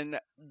 and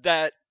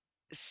that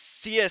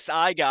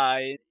CSI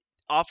guy,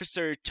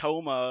 Officer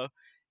Toma,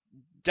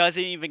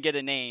 doesn't even get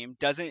a name,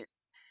 doesn't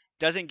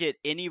get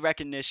any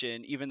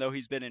recognition, even though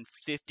he's been in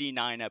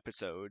 59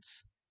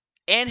 episodes.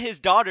 And his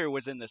daughter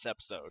was in this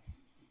episode.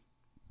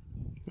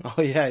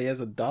 Oh yeah, he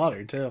has a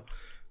daughter too.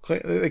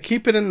 They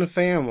keep it in the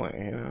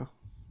family,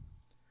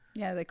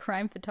 Yeah, the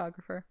crime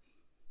photographer.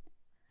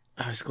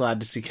 I was glad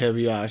to see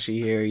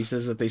Kobayashi here. He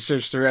says that they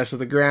searched the rest of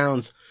the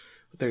grounds,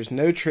 but there's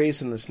no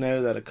trace in the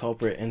snow that a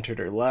culprit entered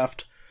or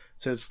left,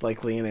 so it's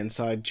likely an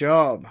inside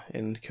job.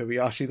 And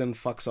Kobayashi then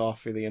fucks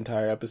off for the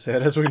entire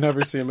episode as we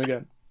never see him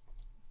again.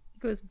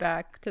 Goes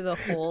back to the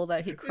hole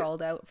that he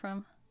crawled out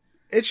from.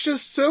 It's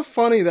just so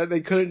funny that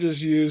they couldn't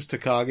just use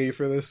Takagi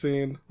for this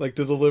scene, to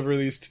deliver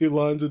these 2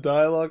 lines of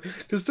dialogue,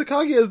 because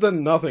Takagi has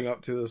done nothing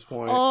up to this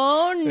point.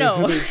 Oh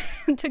no,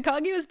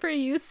 Takagi was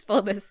pretty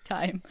useful this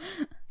time.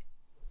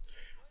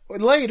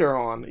 Later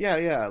on,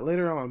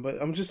 later on, but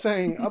I'm just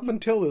saying, up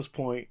until this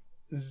point,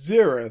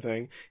 0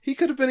 thing. He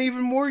could have been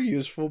even more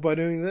useful by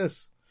doing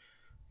this,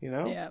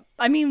 Yeah,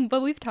 I mean, but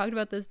we've talked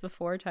about this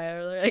before,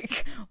 Tyler.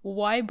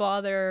 Why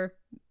bother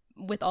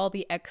with all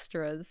the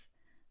extras?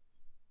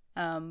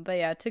 But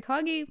yeah,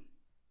 Takagi,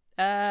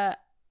 at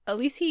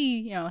least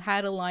he,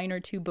 had a line or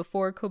 2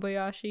 before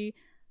Kobayashi,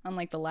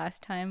 unlike the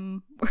last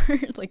time where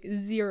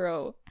it's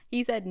 0.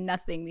 He said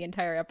nothing the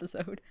entire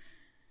episode.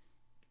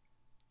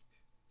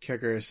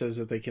 Kogoro says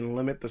that they can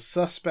limit the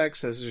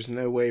suspects as there's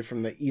no way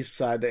from the east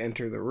side to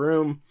enter the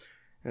room,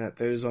 and that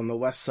those on the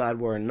west side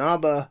were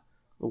Inaba,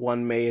 the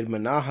one maid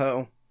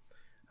Minaho,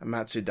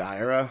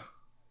 Matsudaira,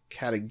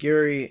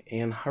 Katagiri,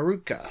 and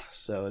Haruka.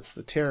 So it's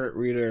the tarot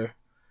reader,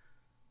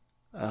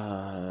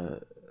 the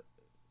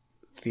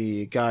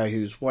guy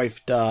whose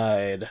wife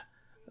died,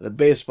 the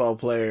baseball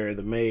player,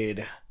 the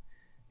maid,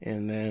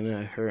 and then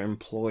her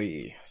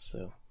employee.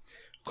 So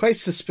quite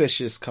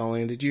suspicious,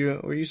 Colleen.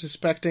 Were you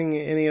suspecting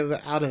any of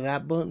out of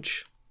that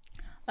bunch?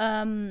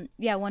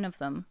 Yeah, one of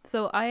them.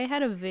 So I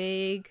had a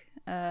vague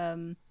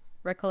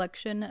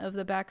recollection of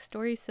the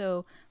backstory.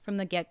 So from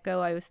the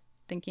get-go, I was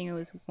thinking it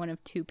was one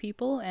of 2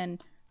 people,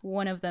 and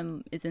one of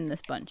them is in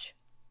this bunch.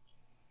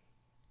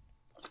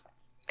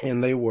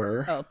 And they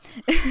were. Oh,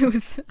 it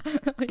was,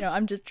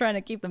 I'm just trying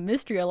to keep the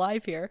mystery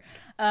alive here.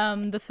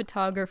 The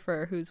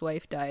photographer whose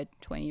wife died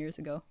 20 years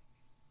ago.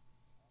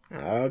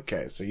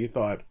 Okay, so you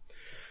thought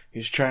he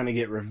was trying to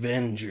get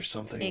revenge or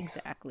something.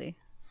 Exactly.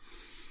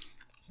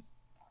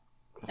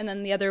 And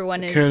then the other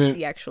one is Conan...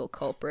 the actual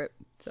culprit.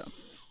 So,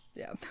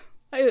 yeah.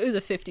 It was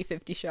a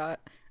 50-50 shot.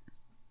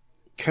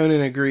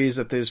 Conan agrees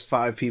that there's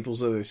 5 people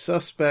are the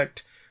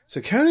suspect.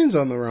 So Conan's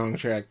on the wrong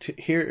track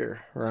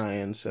here,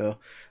 Ryan. So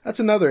that's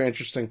another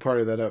interesting part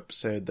of that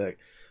episode, that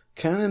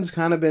Conan's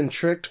kind of been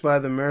tricked by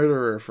the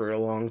murderer for a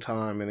long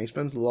time, and he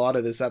spends a lot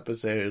of this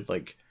episode,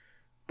 like,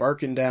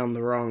 barking down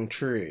the wrong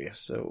tree.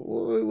 So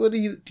what do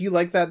you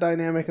like that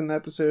dynamic in the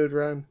episode,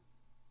 Ryan?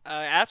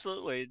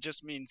 Absolutely. It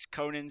just means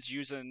Conan's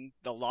using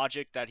the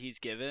logic that he's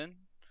given,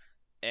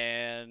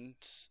 and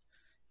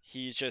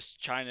he's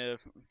just trying to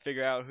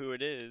figure out who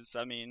it is.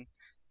 I mean,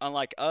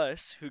 unlike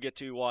us, who get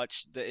to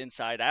watch the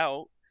Inside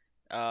Out,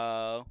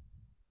 or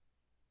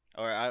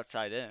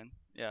Outside In,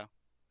 yeah.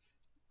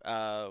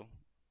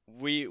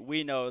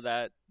 We know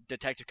that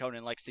Detective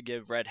Conan likes to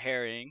give red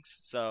herrings,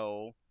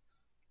 so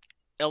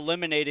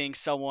eliminating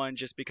someone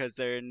just because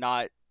they're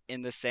not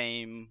in the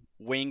same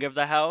wing of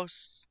the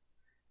house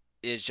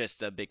is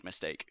just a big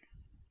mistake.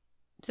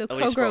 So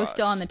Kogro is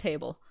still on the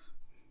table.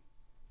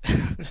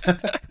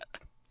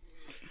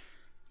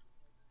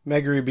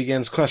 Meguri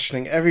begins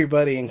questioning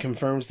everybody and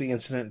confirms the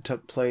incident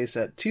took place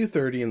at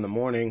 2:30 in the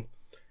morning.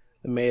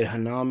 The maid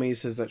Hanami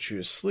says that she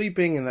was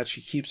sleeping and that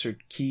she keeps her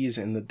keys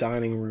in the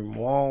dining room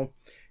wall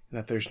and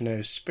that there's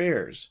no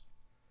spares.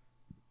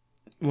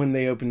 When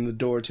they opened the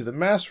door to the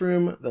mass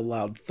room, the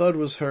loud thud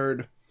was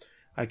heard.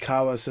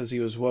 Aikawa says he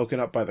was woken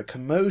up by the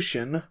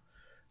commotion,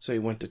 so he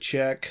went to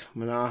check.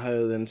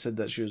 Minaho then said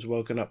that she was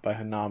woken up by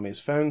Hanami's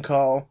phone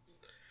call.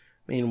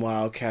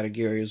 Meanwhile,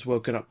 Katagiri was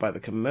woken up by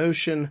the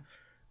commotion,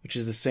 which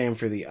is the same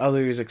for the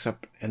others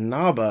except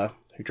Inaba,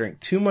 who drank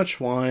too much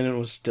wine and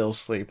was still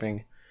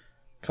sleeping.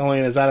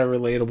 Colleen, is that a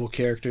relatable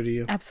character to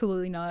you?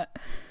 Absolutely not.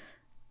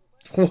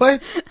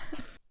 What?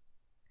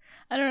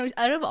 I don't know.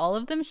 Out of all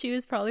of them, she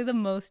was probably the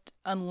most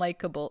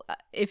unlikable.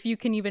 If you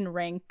can even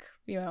rank,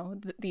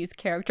 these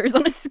characters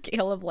on a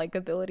scale of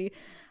likability.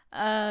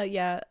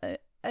 Yeah.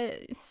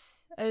 I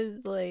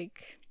was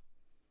like,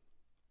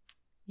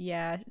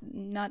 yeah,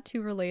 not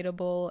too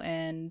relatable.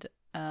 And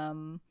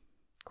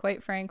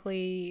quite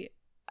frankly,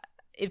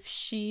 if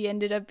she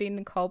ended up being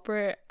the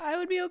culprit, I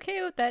would be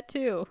okay with that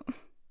too.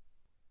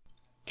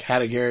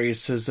 Katagiri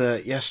says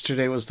that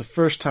yesterday was the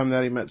first time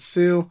that he met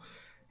Sue,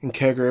 and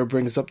Kogoro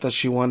brings up that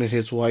she wanted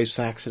his wife's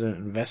accident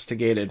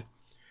investigated.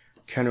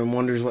 Conan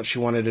wonders what she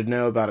wanted to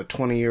know about a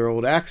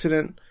 20-year-old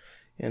accident,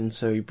 and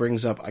so he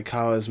brings up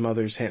Aikawa's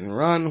mother's hit and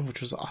run,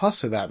 which was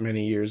also that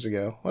many years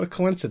ago. What a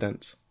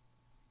coincidence.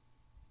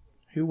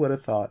 Who would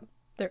have thought?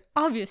 They're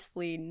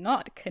obviously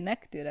not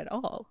connected at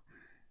all.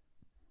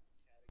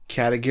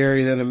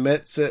 Katagiri then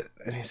admits it,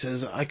 and he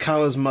says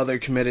Aikawa's mother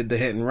committed the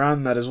hit and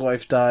run that his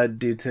wife died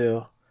due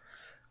to.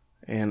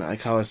 And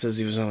Aikawa says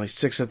he was only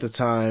 6 at the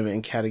time,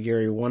 and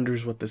Katagiri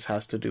wonders what this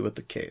has to do with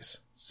the case.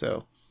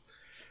 So,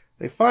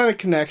 they find a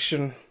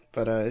connection,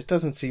 but it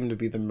doesn't seem to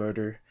be the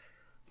murder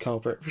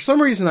culprit. For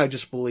some reason, I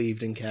just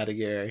believed in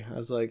Katagiri. I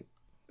was like,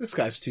 this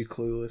guy's too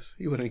clueless.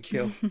 He wouldn't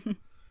kill.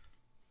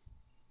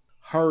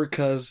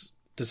 Haruka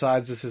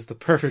decides this is the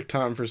perfect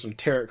time for some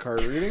tarot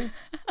card reading.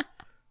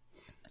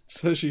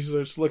 So she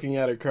starts looking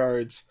at her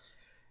cards,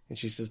 and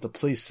she says the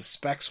police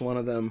suspects one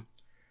of them.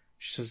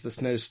 She says the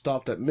snow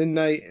stopped at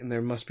midnight, and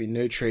there must be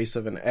no trace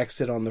of an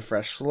exit on the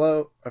fresh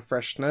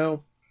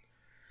snow.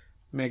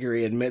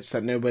 Meguri admits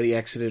that nobody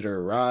exited or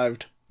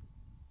arrived.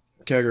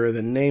 Kogoro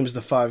then names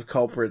the 5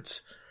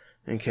 culprits,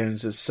 and Conan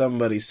says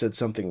somebody said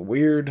something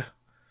weird.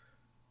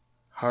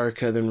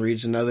 Haruka then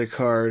reads another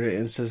card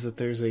and says that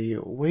there's a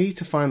way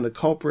to find the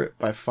culprit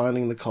by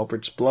finding the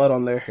culprit's blood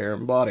on their hair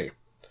and body.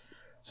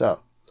 So,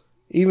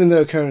 even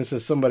though Conan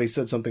says somebody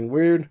said something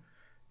weird,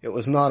 it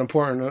was not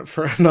important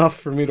enough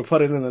for me to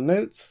put it in the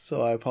notes,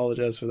 so I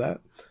apologize for that,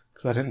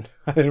 because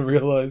I didn't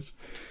realize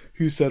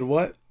who said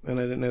what, and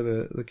I didn't know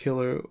the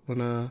killer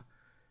when I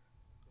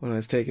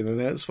was taking the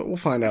notes, but we'll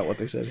find out what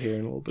they said here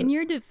in a little bit. In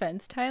your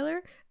defense,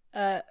 Tyler,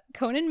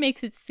 Conan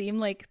makes it seem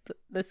like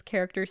this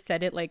character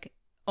said it like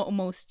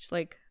almost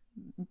like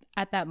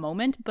at that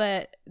moment,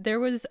 but there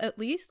was at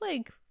least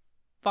like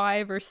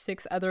 5 or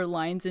 6 other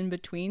lines in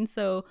between,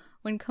 so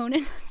when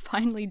Conan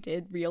finally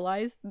did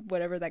realize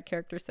whatever that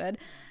character said,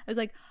 I was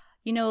like,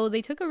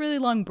 they took a really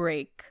long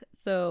break,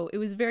 so it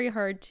was very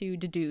hard to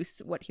deduce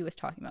what he was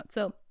talking about.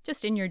 So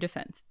just in your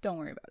defense, don't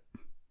worry about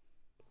it.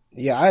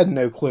 Yeah, I had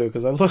no clue,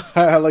 because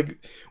I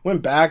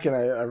went back and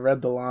I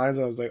read the lines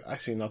and I was like, I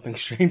see nothing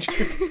strange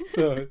here.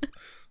 So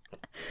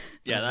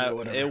yeah,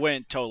 it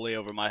went totally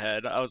over my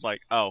head. I was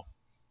like, oh,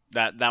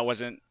 that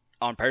wasn't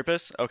on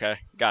purpose? Okay,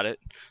 got it.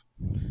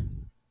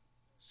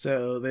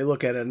 So they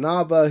look at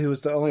Inaba, who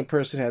was the only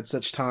person who had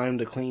such time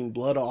to clean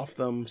blood off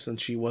them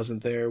since she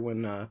wasn't there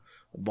when the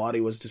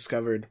body was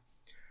discovered.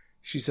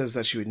 She says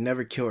that she would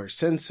never kill her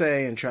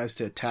sensei and tries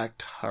to attack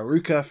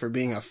Haruka for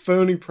being a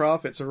phony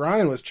prophet. So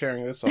Ryan was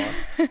cheering this on.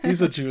 He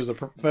said she was a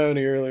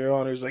phony earlier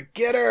on. He was like,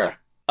 get her!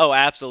 Oh,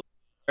 absolutely.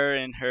 Her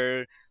and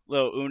her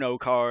little Uno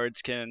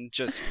cards can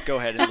just go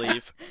ahead and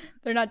leave.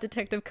 They're not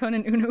Detective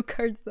Conan Uno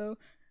cards, though.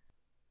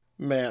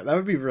 Man, that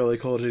would be really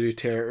cool to do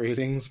tarot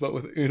readings, but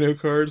with Uno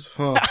cards.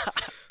 Huh.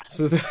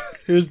 So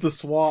here's the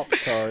swap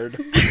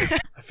card.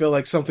 I feel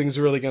like something's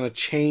really going to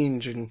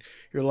change and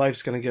your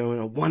life's going to go in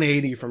a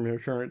 180 from your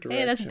current direction.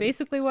 Hey, that's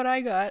basically what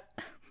I got.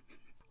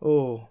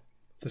 Oh,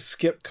 the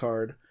skip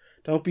card.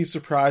 Don't be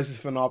surprised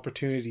if an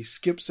opportunity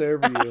skips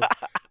over you,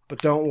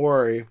 but don't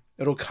worry,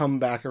 it'll come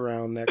back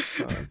around next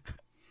time.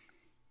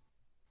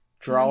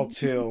 Draw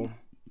 2.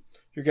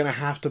 You're going to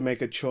have to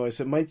make a choice.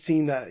 It might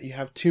seem that you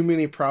have too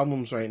many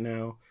problems right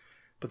now,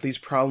 but these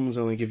problems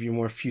only give you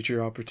more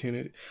future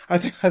opportunity. I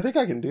think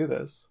I can do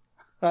this.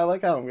 I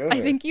like how I'm going.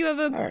 I think you have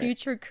a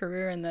future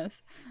career in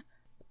this.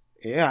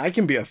 Yeah, I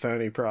can be a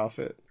phony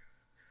prophet.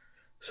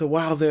 So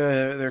while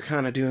they're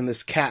kind of doing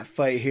this cat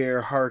fight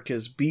here,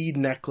 Harka's bead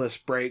necklace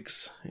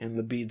breaks, and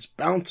the beads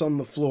bounce on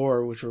the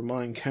floor, which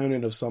remind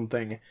Conan of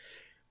something,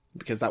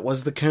 because that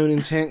was the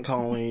Conan's hint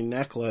calling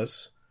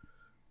necklace,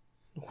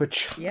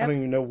 which I don't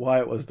even know why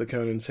it was the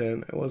Conan's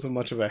hint. It wasn't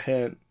much of a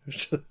hint. It was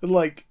just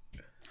like...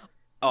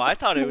 Oh, I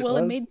thought it was... Well,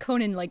 it made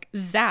Conan, like,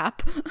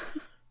 zap.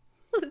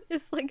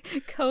 It's like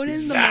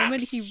Conan, the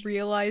moment he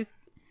realized...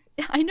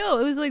 I know,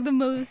 it was like the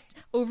most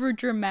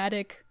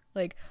overdramatic,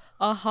 like...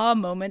 aha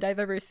moment I've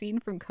ever seen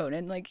from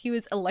Conan. Like, he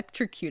was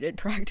electrocuted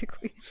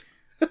practically.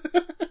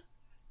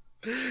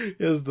 It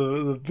was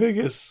the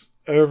biggest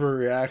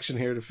overreaction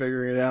here to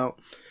figuring it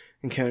out.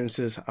 And Conan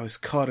says, I was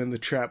caught in the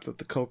trap that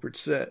the culprit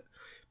set,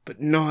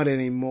 but not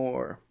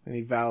anymore. And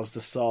he vows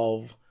to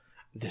solve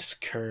this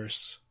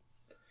curse.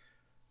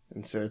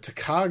 And so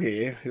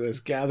Takagi, who has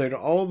gathered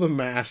all the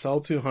masks,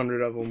 all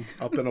 200 of them,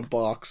 up in a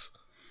box.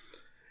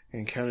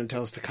 And Conan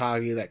tells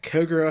Takagi that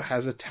Kogoro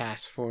has a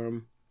task for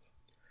him.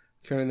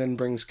 Conan then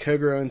brings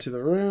Kogoro into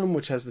the room,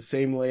 which has the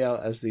same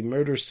layout as the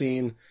murder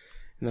scene,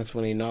 and that's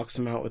when he knocks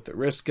him out with the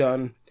wrist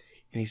gun,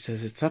 and he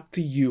says, it's up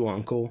to you,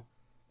 uncle.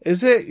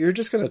 Is it? You're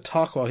just going to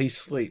talk while he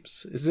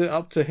sleeps. Is it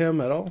up to him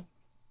at all?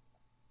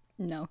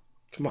 No.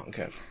 Come on,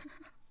 Conan.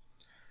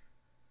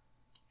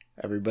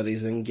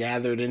 Everybody's then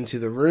gathered into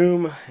the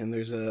room, and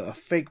there's a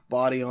fake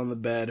body on the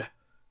bed,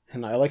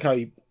 and I like how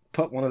he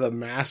put one of the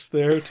masks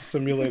there to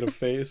simulate a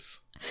face.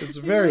 It's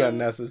very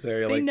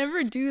unnecessary. They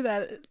never do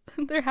that.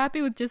 They're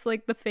happy with just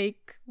like the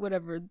fake,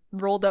 whatever,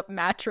 rolled up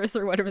mattress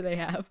or whatever they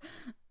have.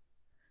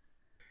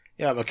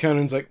 Yeah, but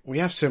Conan's like, we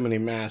have so many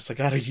masks, I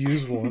gotta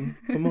use one.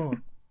 Come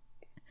on.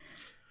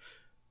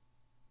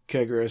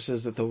 Kogoro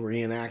says that they'll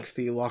reenact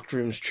the locked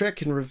room's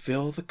trick and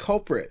reveal the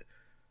culprit.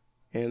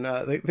 And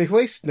they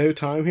waste no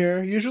time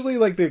here. Usually,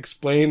 like, they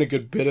explain a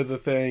good bit of the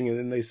thing and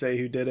then they say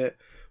who did it.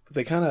 But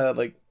they kind of,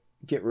 like,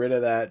 get rid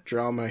of that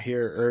drama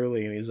here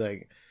early. And he's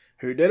like,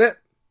 who did it?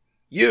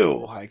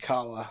 You,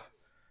 Aikawa.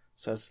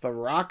 So it's the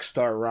rock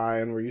star,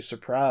 Ryan. Were you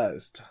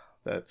surprised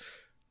that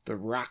the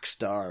rock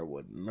star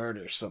would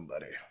murder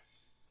somebody?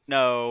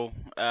 No.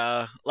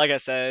 Like I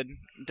said,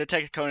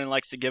 Detective Conan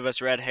likes to give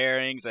us red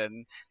herrings,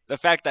 and the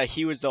fact that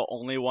he was the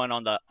only one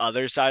on the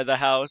other side of the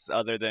house,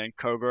 other than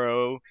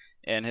Kogoro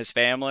and his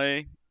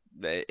family,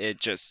 it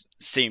just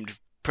seemed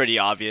pretty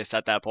obvious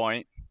at that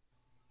point.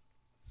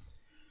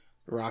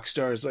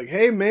 Rockstar's like,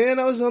 hey man,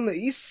 I was on the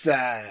east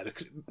side.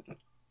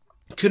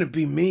 Couldn't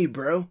be me,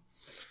 bro.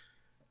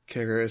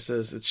 Kogoro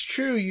says, it's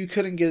true you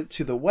couldn't get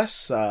to the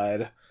west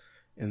side,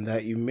 and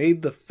that you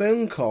made the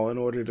phone call in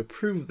order to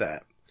prove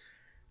that.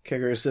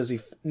 Kogoro says he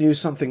knew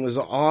something was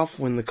off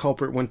when the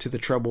culprit went to the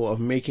trouble of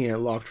making a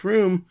locked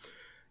room,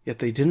 yet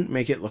they didn't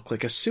make it look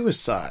like a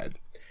suicide.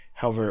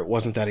 However, it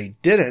wasn't that he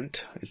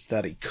didn't, it's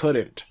that he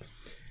couldn't.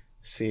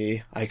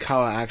 See,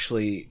 Aikawa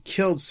actually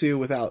killed Sue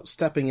without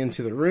stepping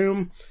into the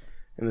room,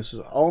 and this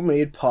was all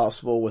made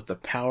possible with the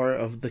power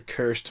of the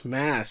cursed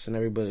mask. And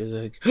everybody's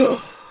like,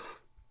 oh,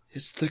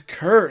 it's the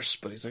curse.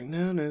 But he's like,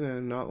 no,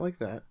 not like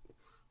that.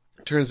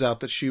 It turns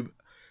out that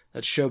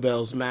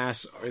Shobel's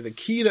masks are the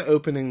key to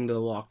opening the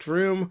locked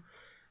room.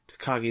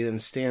 Takagi then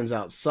stands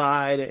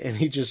outside, and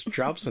he just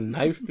drops a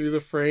knife through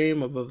the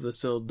frame above the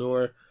sealed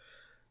door.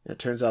 And it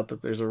turns out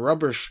that there's a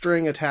rubber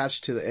string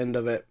attached to the end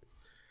of it.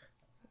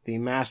 The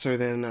masks are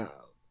then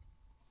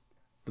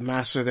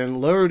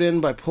lowered in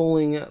by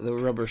pulling the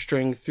rubber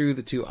string through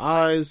the two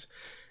eyes,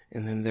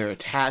 and then they're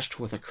attached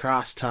with a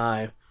cross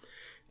tie.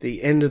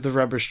 The end of the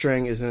rubber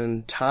string is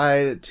then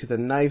tied to the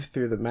knife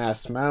through the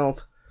mask's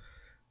mouth,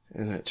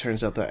 and it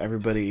turns out that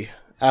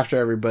after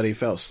everybody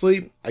fell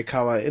asleep,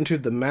 Aikawa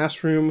entered the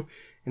mask room,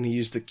 and he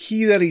used the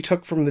key that he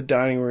took from the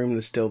dining room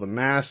to steal the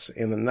mask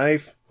and the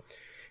knife.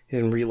 He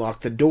then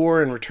relocked the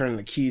door and returned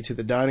the key to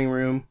the dining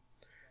room.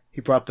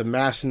 He brought the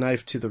mask and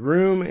knife to the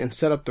room and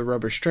set up the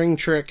rubber string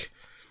trick.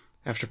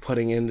 After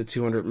putting in the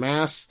 200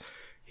 masks,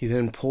 he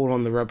then pulled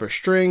on the rubber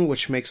string,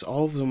 which makes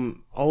all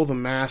the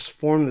masks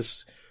form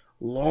this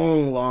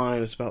long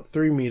line. It's about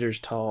 3 meters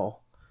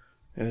tall.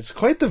 And it's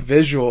quite the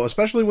visual,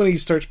 especially when he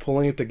starts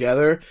pulling it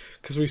together,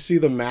 because we see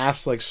the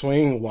masks, like,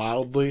 swinging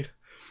wildly.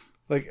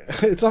 Like,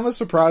 it's almost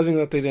surprising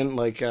that they didn't,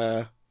 like,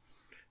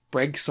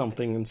 break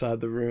something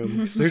inside the room,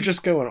 because they're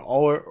just going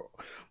all...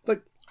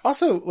 Like,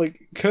 Also,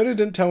 like, Conan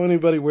didn't tell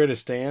anybody where to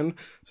stand,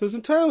 so it's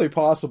entirely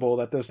possible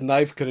that this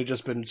knife could have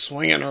just been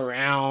swinging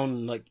around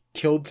and, like,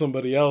 killed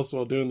somebody else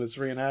while doing this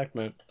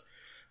reenactment.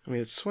 I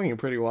mean, it's swinging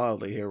pretty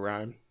wildly here,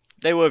 Ryan.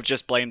 They would have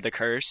just blamed the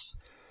curse.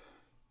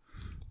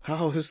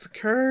 Oh, it was the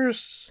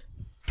curse.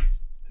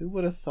 Who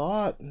would have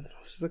thought it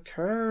was the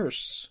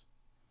curse?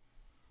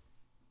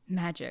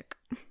 Magic.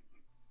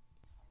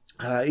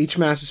 Each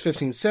mass is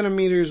 15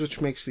 centimeters, which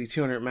makes the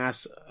 200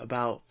 mass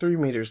about 3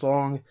 meters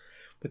long.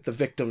 With the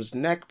victim's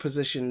neck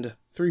positioned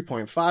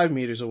 3.5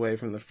 meters away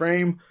from the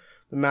frame,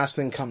 the mass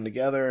then come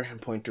together and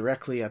point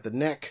directly at the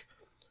neck.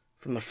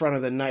 From the front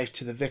of the knife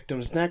to the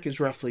victim's neck is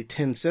roughly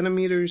 10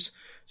 centimeters,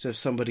 so if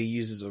somebody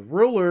uses a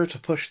ruler to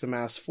push the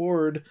mass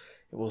forward,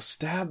 it will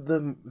stab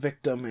the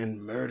victim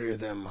and murder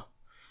them.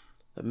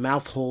 The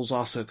mouth holes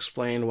also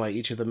explain why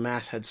each of the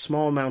masks had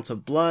small amounts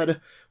of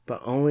blood,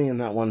 but only in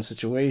that one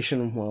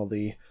situation, while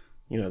the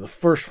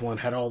first one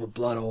had all the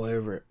blood all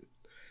over it.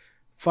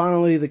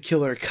 Finally, the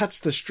killer cuts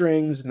the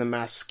strings and the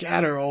masks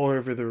scatter all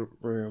over the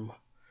room.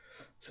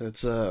 So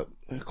it's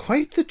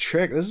quite the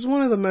trick. This is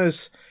one of the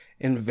most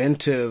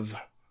inventive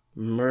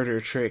murder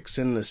tricks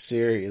in the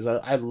series.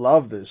 I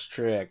love this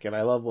trick, and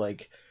I love,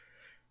 like,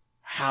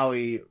 how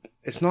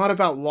it's not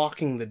about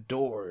locking the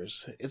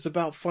doors. It's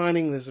about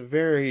finding this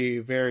very,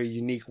 very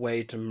unique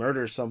way to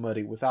murder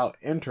somebody without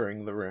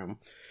entering the room,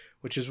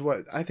 which is what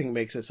I think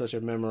makes it such a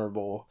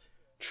memorable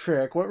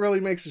trick. What really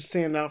makes it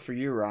stand out for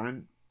you,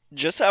 Ryan?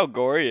 Just how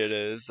gory it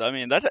is. I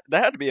mean, that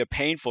had to be a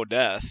painful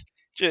death.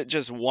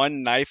 Just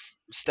one knife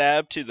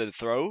stab to the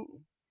throat?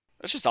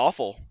 That's just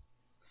awful.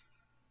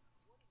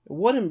 It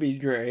wouldn't be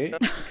great.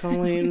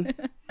 Colleen,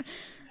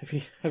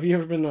 have you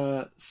ever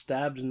been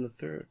stabbed in the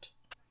throat?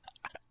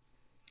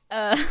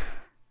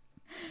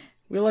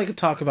 We like to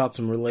talk about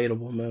some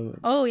relatable moments.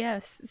 Oh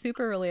yes,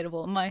 super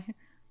relatable.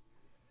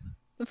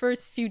 The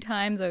first few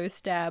times I was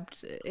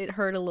stabbed, it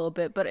hurt a little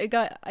bit, but I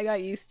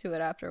got used to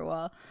it after a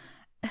while.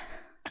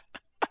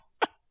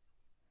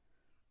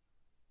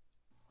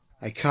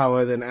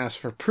 Aikawa then asks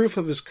for proof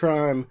of his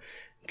crime.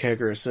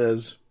 Kogoro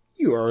says,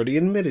 "You already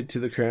admitted to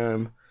the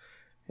crime."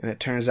 And it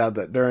turns out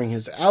that during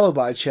his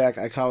alibi check,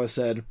 Aikawa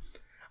said,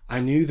 "I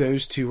knew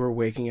those two were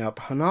waking up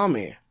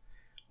Hanami,"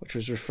 which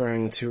was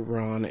referring to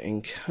Ron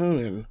and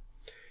Conan.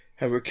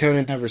 However,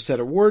 Conan never said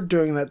a word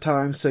during that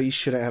time, so you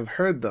shouldn't have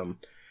heard them.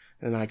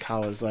 And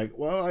Aikawa's like,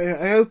 "Well,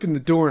 I opened the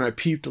door and I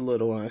peeped a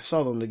little and I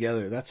saw them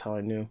together. That's how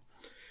I knew."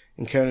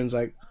 And Conan's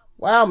like,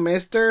 "Wow,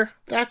 mister,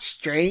 that's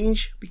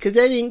strange, because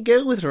I didn't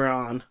go with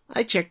Ron.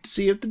 I checked to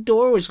see if the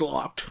door was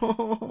locked."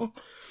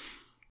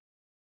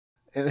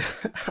 And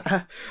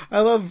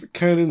I love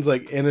Conan's,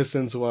 like,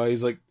 innocence while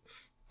he's, like,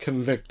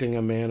 convicting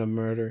a man of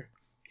murder.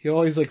 He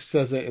always, like,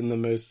 says it in the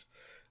most,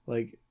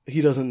 like, he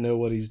doesn't know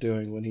what he's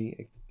doing when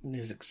he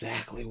knows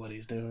exactly what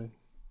he's doing.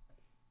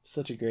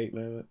 Such a great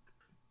moment.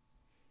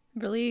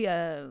 Really,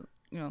 it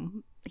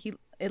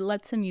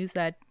lets him use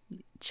that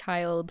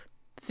child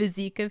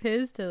physique of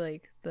his to,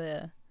 like,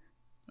 the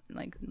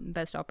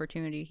best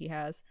opportunity he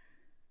has.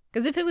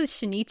 Because if it was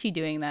Shinichi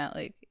doing that,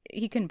 like,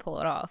 he couldn't pull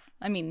it off.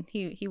 I mean,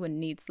 he wouldn't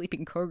need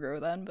Sleeping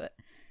Kogoro then, but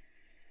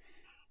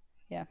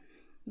yeah,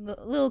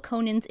 little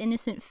Conan's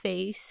innocent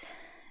face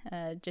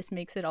just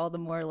makes it all the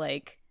more,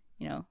 like,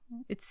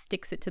 it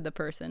sticks it to the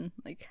person,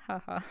 like,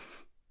 haha.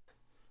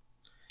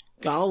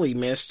 "Golly,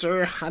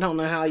 mister, I don't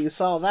know how you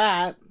saw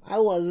that. I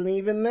wasn't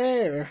even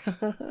there."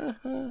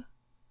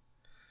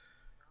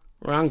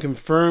 Ron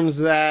confirms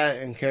that,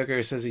 and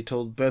Kogoro says he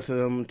told both of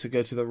them to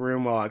go to the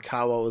room while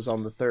Aikawa was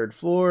on the 3rd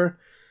floor.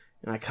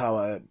 And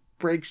Aikawa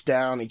breaks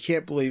down. He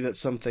can't believe that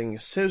something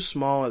so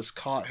small has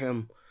caught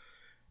him.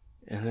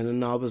 And then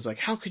Inaba's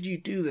like, "How could you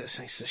do this?"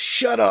 And he says,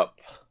 "Shut up!"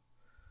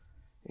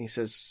 And he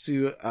says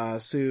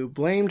Sue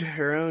blamed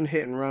her own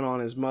hit and run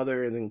on his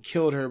mother and then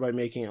killed her by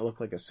making it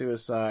look like a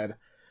suicide.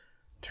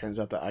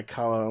 Turns out that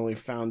Aikawa only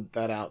found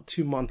that out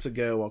 2 months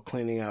ago while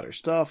cleaning out her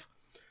stuff.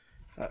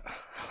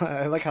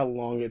 I like how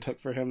long it took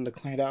for him to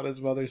clean out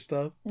his mother's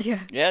stuff.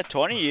 Yeah,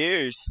 20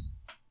 years.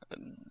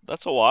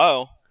 That's a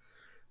while.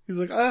 He's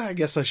like, I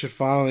guess I should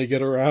finally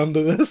get around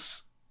to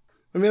this.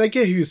 I mean, I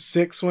get he was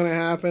 6 when it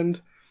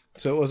happened,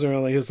 so it wasn't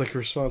really his, like,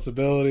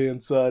 responsibility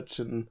and such,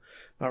 and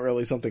not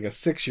really something a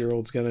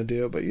 6-year-old's gonna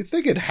do, but you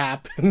think it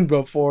happened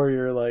before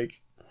you're,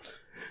 like,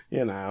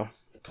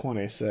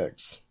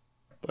 26.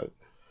 But it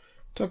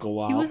took a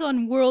while. He was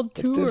on world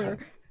tour.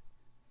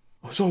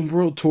 "I was on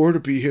world tour to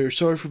be here.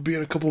 Sorry for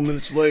being a couple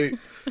minutes late."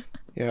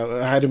 Yeah,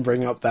 I didn't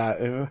bring up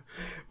that.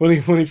 When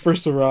he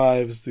first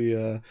arrives,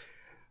 the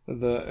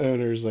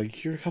owner's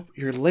like,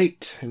 "You're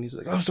late," and he's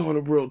like, "I was on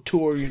a world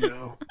tour,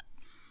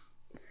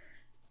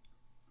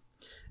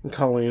 And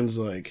Colleen's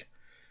like,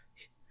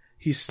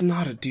 "He's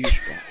not a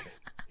douchebag.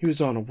 He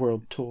was on a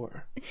world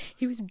tour.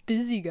 He was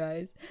busy,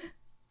 guys.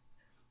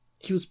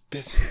 He was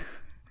busy."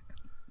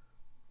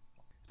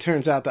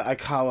 Turns out that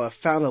Aikawa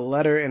found a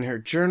letter in her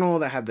journal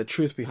that had the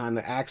truth behind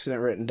the accident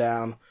written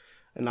down.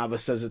 Inaba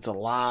says it's a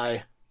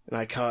lie,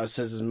 and Aikawa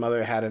says his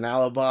mother had an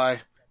alibi.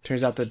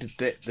 Turns out that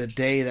the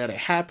day that it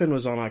happened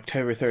was on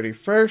October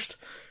 31st,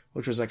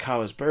 which was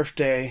Aikawa's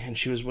birthday, and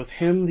she was with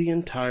him the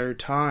entire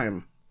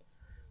time.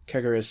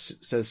 Kagura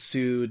says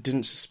Sue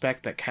didn't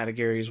suspect that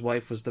Katagiri's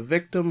wife was the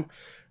victim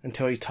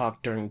until he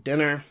talked during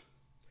dinner.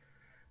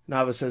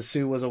 Naba says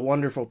Sue was a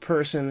wonderful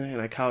person,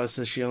 and Aikawa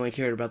says she only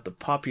cared about the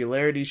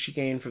popularity she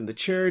gained from the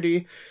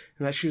charity,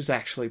 and that she was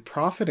actually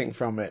profiting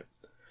from it.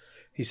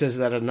 He says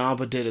that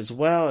Inaba did as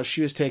well, as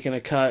she was taking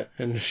a cut,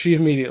 and she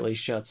immediately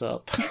shuts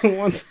up.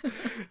 Once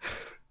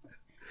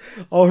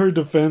all her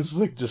defense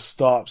just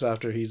stops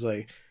after he's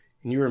like,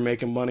 and you were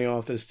making money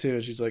off this too,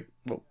 and she's like,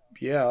 well,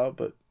 yeah,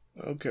 but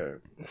okay.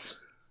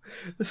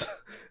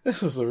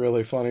 This was a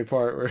really funny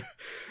part where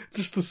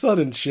just the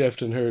sudden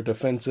shift in her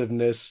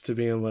defensiveness to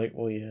being like,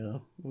 well, yeah,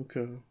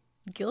 okay.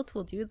 Guilt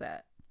will do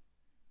that.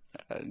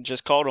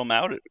 Just called him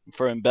out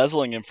for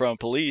embezzling in front of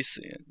police.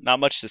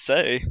 Not much to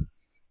say.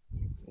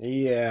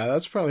 Yeah,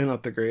 that's probably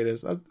not the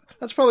greatest.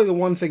 That's probably the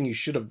one thing you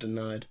should have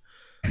denied.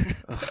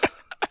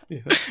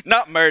 Yeah.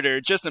 Not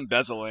murder, just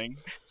embezzling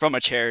from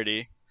a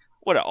charity.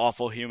 What an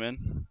awful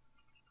human.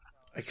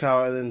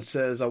 Aikawa then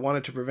says, I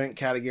wanted to prevent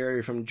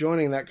Katagiri from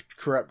joining that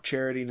corrupt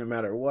charity no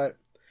matter what.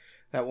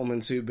 That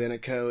woman, Sue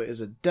Beneko,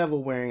 is a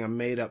devil wearing a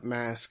made-up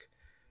mask.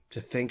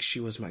 To think she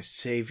was my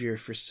savior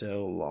for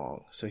so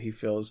long. So he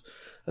feels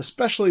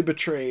especially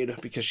betrayed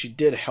because she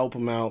did help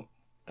him out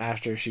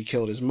after she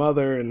killed his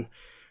mother, and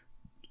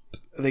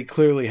they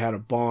clearly had a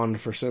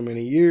bond for so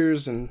many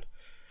years, and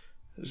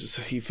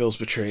so he feels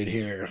betrayed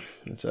here.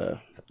 It's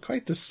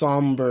quite the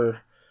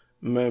somber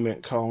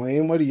moment,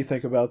 Colleen. What do you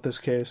think about this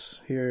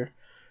case here?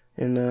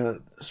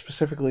 And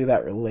specifically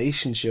that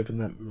relationship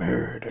and that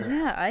murder.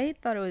 Yeah, I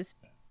thought it was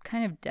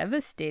kind of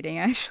devastating,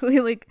 actually.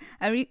 Like,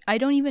 I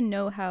don't even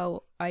know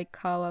how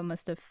Aikawa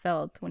must have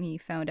felt when he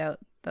found out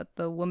that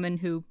the woman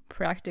who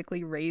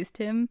practically raised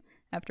him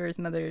after his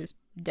mother's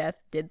death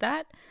did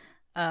that.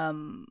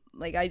 I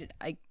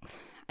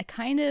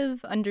kind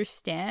of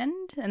understand,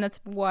 and that's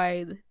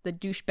why the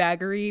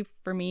douchebaggery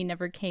for me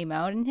never came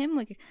out in him.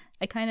 Like,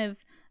 I kind of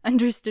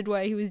understood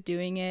why he was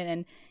doing it,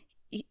 and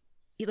he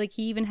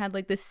even had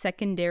like this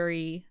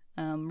secondary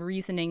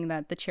reasoning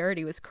that the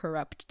charity was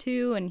corrupt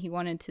too, and he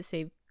wanted to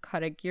save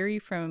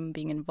Katagiri from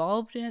being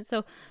involved in it.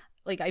 So,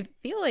 like, I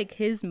feel like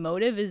his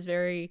motive is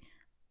very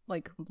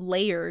like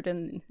layered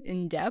and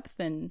in depth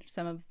than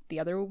some of the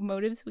other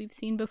motives we've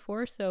seen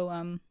before.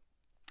 So,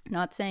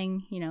 not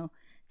saying,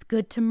 it's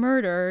good to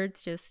murder.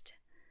 It's just,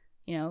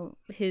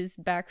 his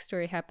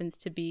backstory happens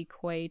to be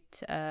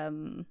quite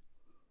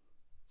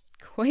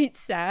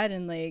sad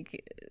and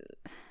like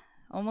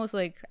almost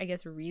like, I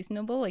guess,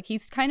 reasonable. Like,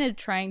 he's kind of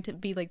trying to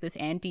be like this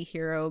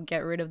anti-hero, get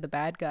rid of the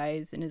bad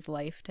guys in his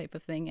life type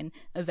of thing and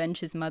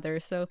avenge his mother.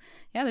 So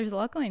yeah, there's a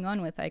lot going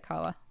on with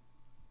Aikawa.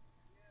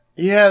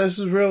 Yeah, this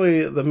is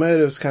really, the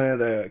motive's kind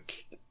of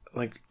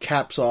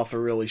caps off a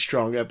really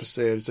strong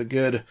episode. It's a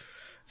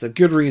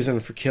good reason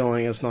for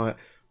killing. It's not,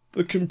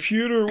 the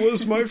computer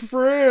was my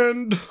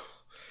friend.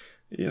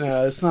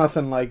 It's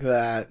nothing like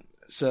that.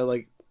 So,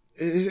 like,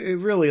 it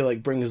really,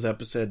 like, brings the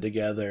episode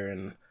together,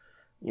 and,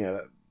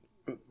 that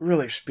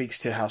really speaks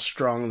to how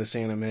strong this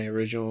anime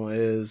original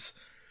is.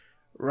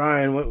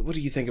 Ryan, what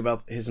do you think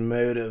about his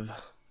motive?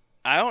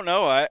 I don't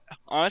know.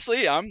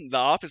 Honestly, I'm the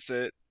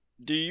opposite.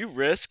 Do you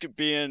risk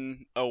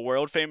being a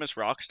world-famous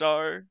rock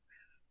star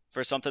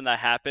for something that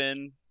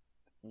happened,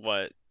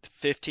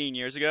 15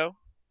 years ago?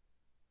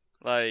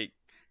 Like,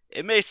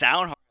 it may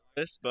sound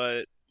harmless,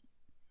 but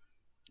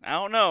I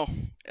don't know.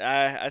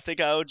 I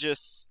think I would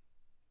just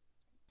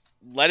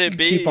let it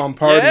be. Keep on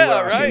partying.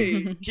 Yeah,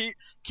 right.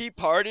 keep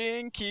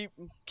partying.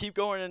 Keep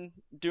going and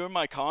doing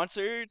my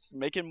concerts,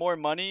 making more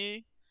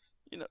money.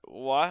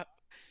 Why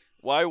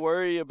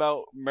worry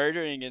about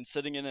murdering and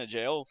sitting in a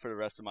jail for the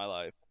rest of my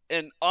life?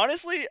 And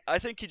honestly, I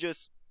think he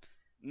just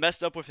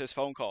messed up with his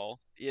phone call.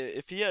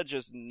 If he had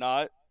just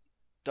not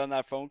done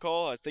that phone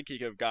call, I think he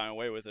could have gotten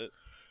away with it.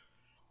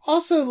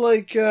 Also,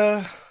 like,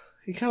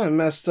 he kind of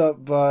messed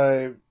up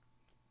by,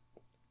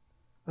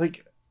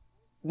 like,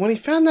 when he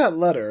found that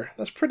letter,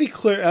 that's pretty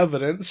clear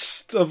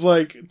evidence of,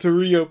 like, to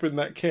reopen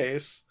that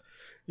case.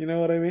 You know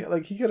what I mean?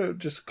 Like, he could have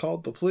just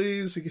called the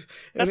police.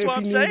 That's what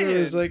I'm saying. There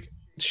was, like,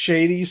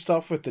 shady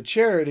stuff with the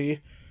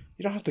charity,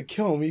 you don't have to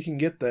kill him. You can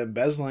get the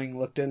embezzling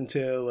looked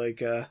into.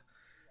 Like,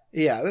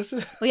 yeah, this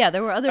is. Well, yeah,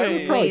 there were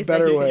other ways.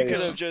 Better ways. You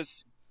could have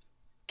just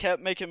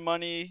kept making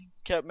money,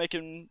 kept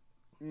making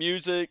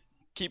music,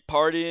 keep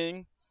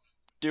partying,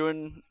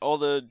 doing all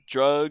the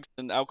drugs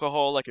and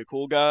alcohol like a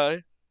cool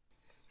guy.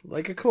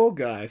 Like a cool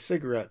guy.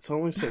 Cigarettes,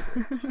 only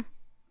cigarettes.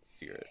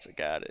 Cigarettes, I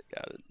got it.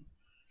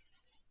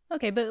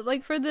 Okay, but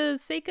like for the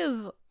sake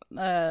of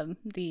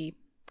the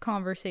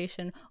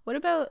conversation, what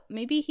about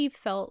maybe he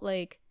felt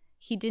like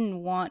he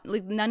didn't want,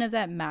 like, none of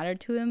that mattered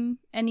to him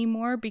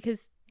anymore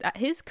because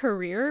his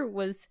career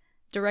was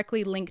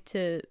directly linked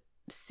to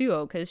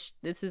Suo because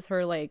this is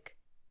her, like,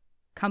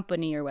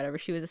 company or whatever.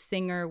 She was a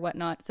singer,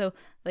 whatnot. So,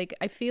 like,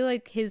 I feel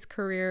like his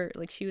career,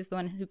 like, she was the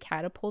one who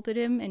catapulted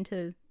him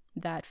into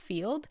that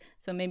field.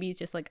 So maybe he's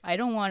just like, I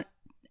don't want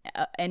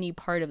any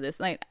part of this.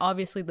 Like,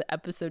 obviously the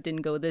episode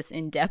didn't go this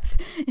in depth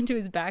into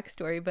his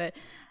backstory, but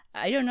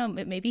I don't know,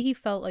 maybe he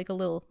felt like a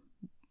little,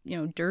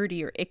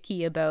 dirty or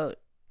icky about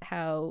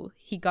how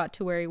he got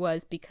to where he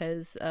was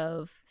because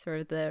of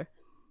sort of the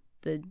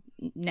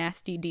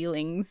nasty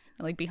dealings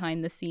like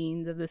behind the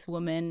scenes of this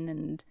woman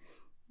and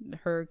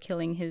her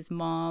killing his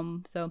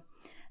mom. So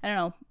I don't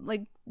know,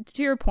 like,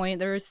 to your point,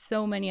 there's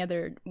so many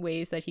other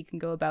ways that he can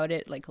go about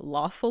it, like,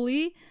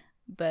 lawfully,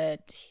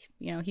 but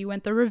he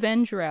went the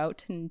revenge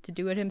route and to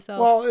do it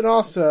himself. Well, and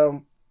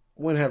also,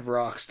 when have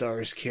rock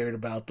stars cared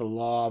about the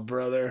law,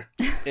 brother?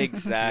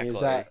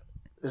 Exactly.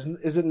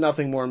 Is it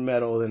nothing more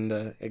metal than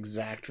to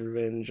exact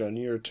revenge on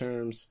your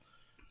terms?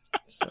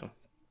 So,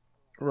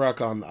 rock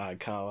on the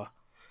Aikawa.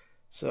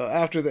 So,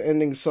 after the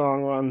ending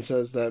song, Ron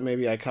says that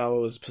maybe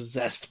Aikawa was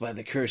possessed by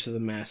the curse of the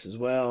mass as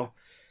well.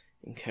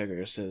 And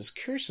Kogoro says,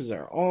 curses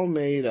are all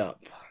made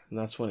up. And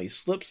that's when he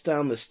slips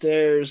down the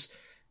stairs,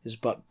 his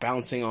butt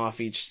bouncing off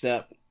each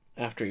step.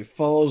 After he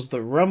falls,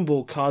 the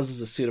rumble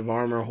causes a suit of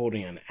armor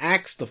holding an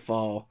axe to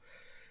fall,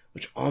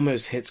 which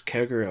almost hits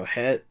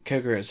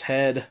Kogoro's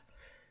head.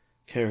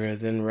 Kogoro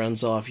then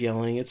runs off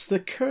yelling, "It's the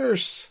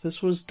curse!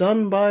 This was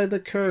done by the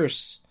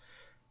curse!"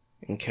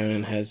 And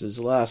Conan has his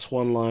last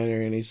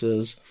one-liner, and he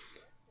says,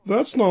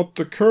 "That's not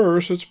the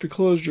curse, it's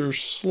because you're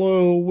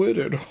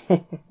slow-witted."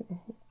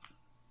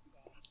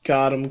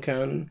 Got him,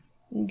 Conan.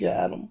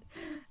 Got him.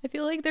 I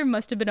feel like there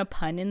must have been a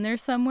pun in there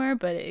somewhere,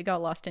 but it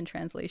got lost in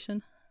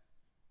translation.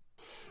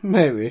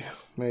 Maybe.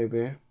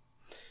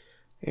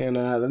 And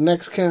the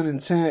next Conan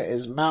sent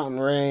is Mountain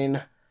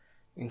Rain.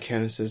 And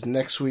Conan says,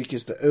 next week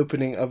is the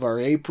opening of our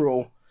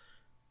April.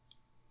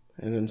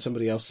 And then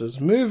somebody else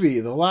says, movie,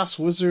 The Last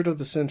Wizard of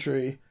the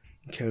Century.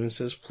 And Conan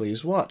says,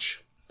 please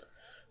watch.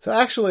 So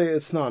actually,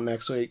 it's not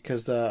next week,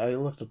 because I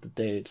looked at the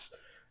dates.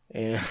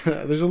 And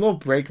there's a little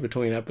break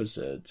between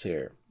episodes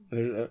here.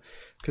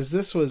 Because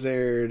this was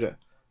aired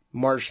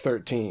March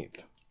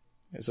 13th.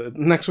 So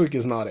next week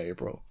is not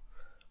April.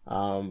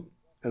 And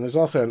there's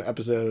also an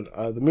episode,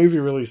 the movie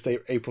released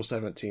April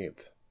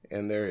 17th.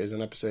 And there is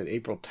an episode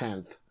April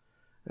 10th.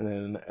 And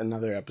then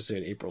another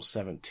episode April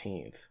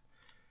 17th.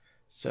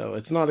 So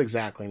it's not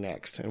exactly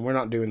next. And we're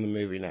not doing the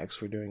movie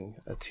next. We're doing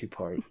a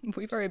 2-part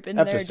We've already been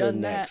there,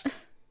 done next, that.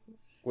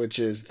 Which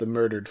is The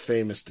Murdered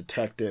Famous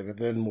Detective. And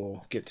then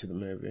we'll get to the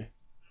movie.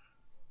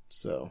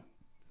 So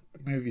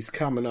the movie's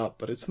coming up,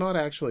 but it's not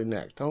actually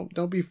next.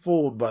 Don't be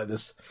fooled by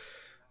this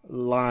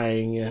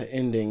lying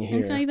ending here.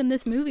 It's not even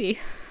this movie.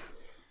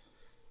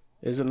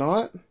 Is it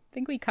not? I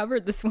think we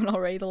covered this one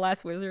already, The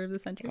Last Wizard of the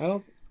Century.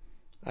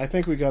 I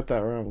think we got that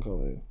wrong,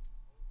 Colleen.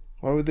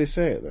 Why would they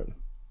say it then?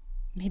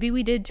 Maybe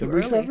we did too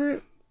early. Did we cover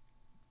it?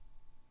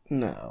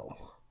 No.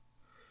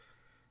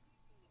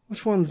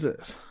 Which one's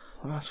this?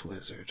 Last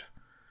Wizard.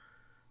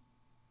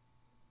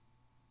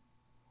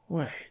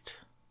 Wait.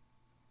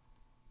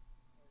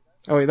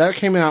 Oh wait, that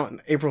came out in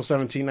April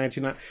 17,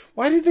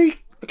 1990.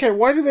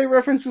 Why did they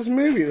reference this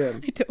movie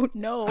then? I don't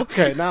know.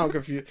 Okay, now I'm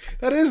confused.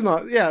 That is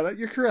not,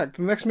 you're correct.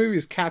 The next movie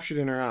is Captured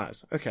in Her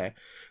Eyes. Okay.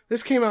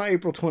 This came out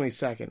April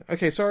 22nd.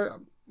 Okay, sorry,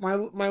 my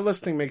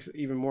listing makes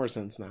even more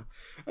sense now.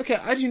 Okay,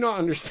 I do not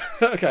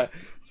understand. Okay,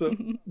 so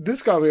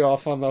this got me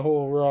off on the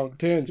whole wrong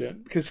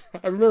tangent, because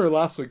I remember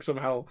last week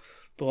somehow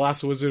The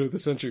Last Wizard of the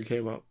Century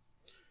came up.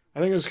 I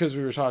think it was because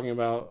we were talking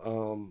about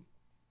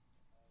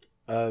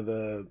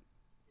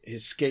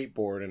his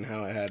skateboard and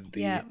how it had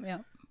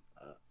the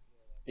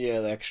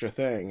the extra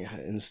thing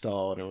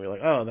installed, and we were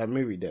like, oh, that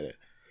movie did it.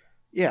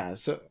 Yeah,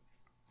 so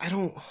I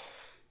don't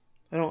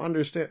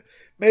understand.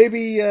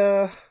 Maybe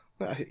I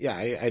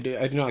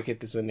do not get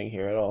this ending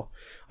here at all.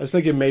 I was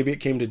thinking maybe it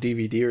came to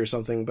DVD or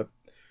something, but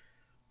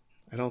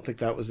I don't think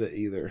that was it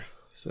either.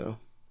 So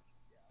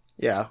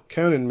yeah,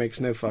 Conan makes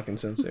no fucking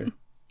sense here.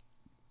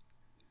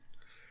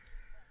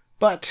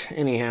 But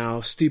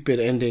anyhow, stupid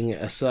ending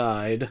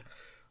aside,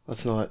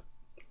 let's not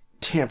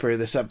tamper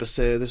this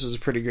episode. This was a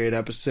pretty great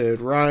episode.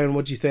 Ryan,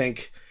 what'd you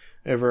think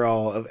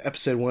overall of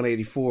episode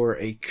 184,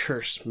 A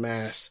Cursed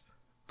Mass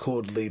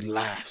Coldly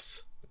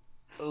Laughs?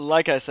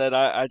 Like I said,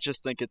 I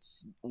just think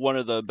it's one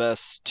of the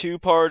best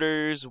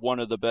two-parters, one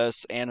of the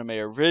best anime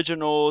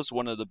originals,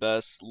 one of the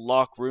best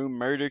lock room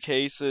murder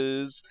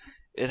cases.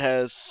 It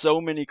has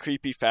so many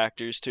creepy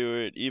factors to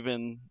it,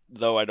 even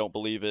though I don't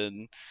believe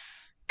in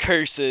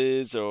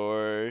curses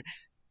or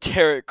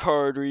tarot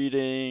card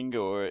reading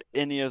or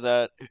any of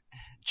that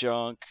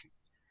junk.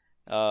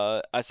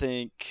 I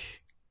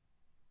think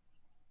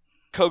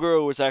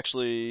Kogoro was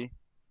actually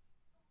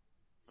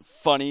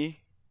funny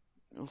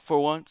for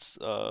once.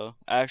 I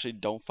actually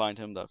don't find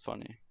him that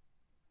funny.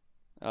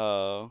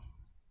 Yeah,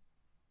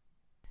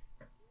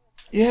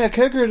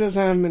 Kogoro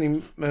doesn't have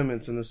many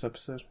moments in this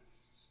episode.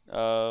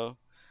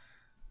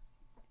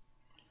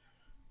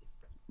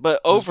 But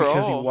overall,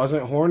 because he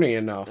wasn't horny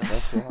enough.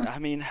 That's why. I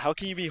mean, how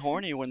can you be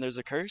horny when there's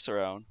a curse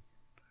around?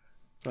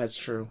 That's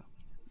true.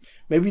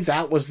 Maybe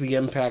that was the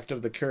impact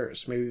of the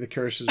curse. Maybe the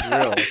curse is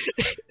real.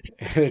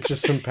 And it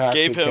just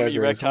impacted Gave him Kogoro's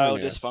erectile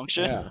horniness.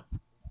 dysfunction?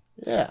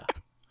 Yeah.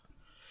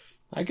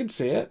 I could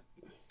see it.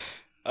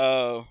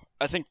 I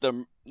think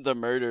the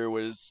murder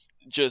was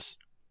just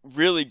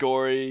really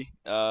gory.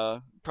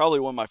 Probably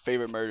one of my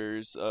favorite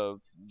murders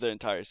of the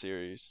entire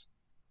series.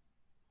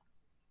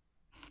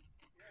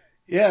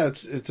 Yeah,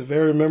 it's a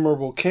very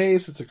memorable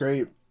case. It's a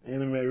great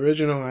anime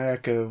original. I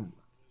echo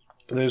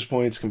those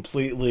points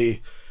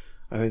completely.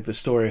 I think the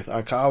story with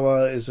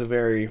Aikawa is a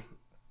very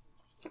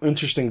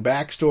interesting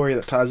backstory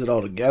that ties it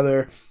all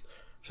together.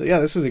 So yeah,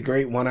 this is a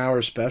great 1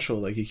 hour special.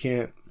 Like you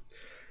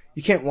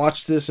can't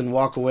watch this and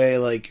walk away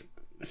like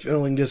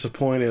feeling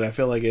disappointed. I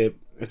feel like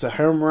it's a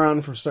home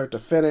run from start to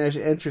finish.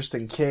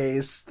 Interesting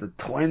case. The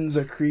twins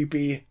are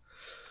creepy.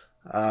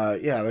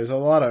 Yeah, there's a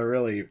lot of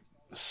really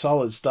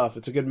solid stuff.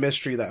 It's a good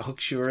mystery that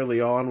hooks you early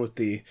on with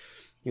the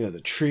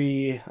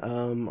tree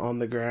on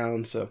the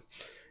ground. So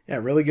yeah,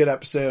 really good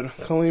episode.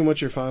 Colleen,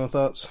 what's your final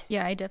thoughts?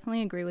 Yeah, I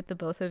definitely agree with the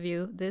both of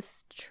you.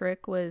 This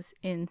trick was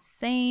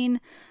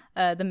insane.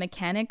 The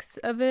mechanics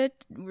of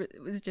it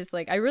was just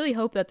like, I really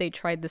hope that they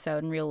tried this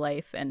out in real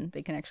life and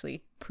they can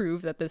actually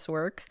prove that this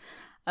works.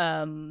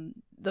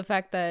 The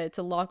fact that it's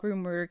a locker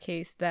room murder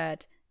case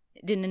that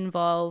didn't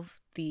involve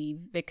the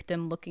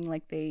victim looking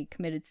like they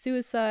committed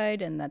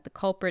suicide and that the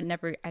culprit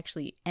never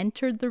actually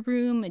entered the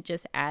room, it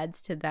just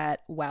adds to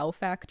that wow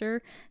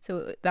factor.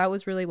 So that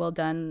was really well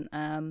done.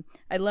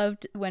 I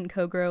loved when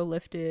Kogoro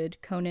lifted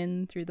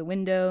Conan through the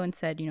window and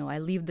said, I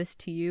leave this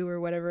to you or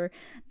whatever.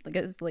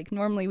 Because like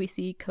normally we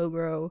see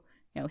Kogoro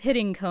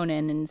hitting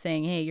Conan and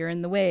saying, hey, you're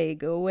in the way,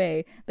 go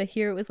away. But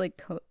here it was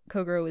like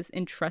Kogoro was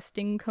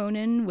entrusting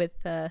Conan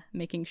with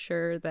making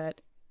sure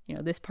that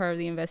this part of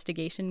the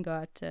investigation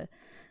got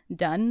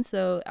done.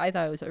 So I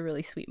thought it was a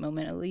really sweet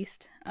moment, at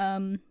least.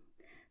 The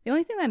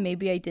only thing that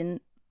maybe I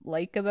didn't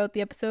like about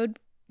the episode,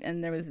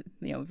 and there was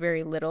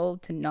very little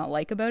to not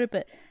like about it,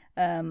 but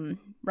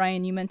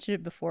Ryan, you mentioned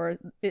it before,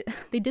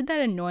 they did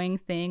that annoying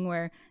thing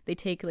where they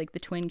take like the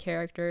twin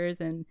characters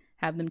and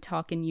have them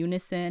talk in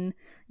unison.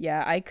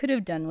 Yeah, I could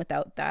have done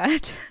without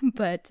that,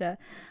 but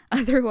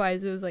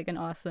otherwise it was like an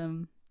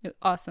awesome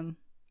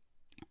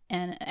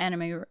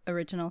anime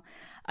original.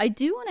 I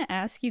do want to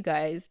ask you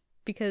guys,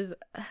 because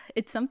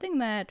it's something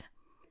that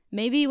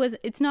maybe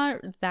it's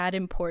not that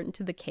important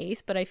to the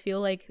case, but I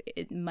feel like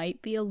it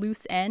might be a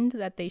loose end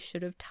that they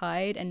should have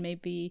tied, and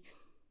maybe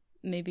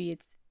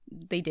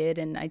they did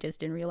and I just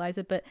didn't realize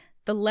it. But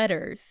the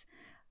letters,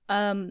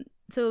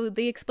 so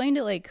they explained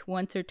it like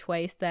once or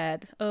twice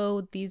that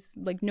these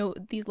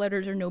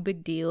letters are no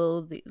big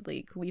deal,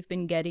 like we've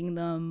been getting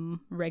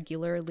them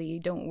regularly,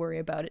 don't worry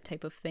about it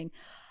type of thing.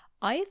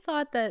 I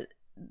thought that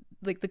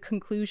like the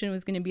conclusion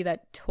was going to be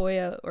that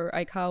Toya or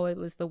Aikawa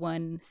was the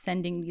one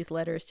sending these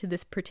letters to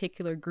this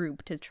particular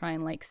group to try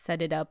and like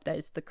set it up that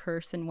it's the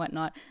curse and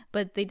whatnot,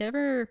 but they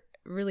never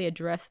really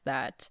addressed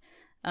that.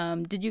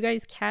 Did you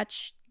guys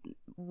catch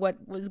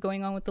what was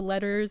going on with the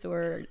letters,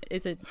 or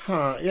is it?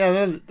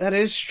 Yeah, that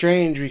is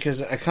strange,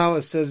 because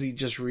Aikawa says he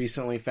just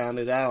recently found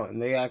it out,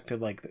 and they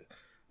acted like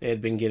they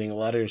had been getting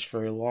letters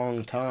for a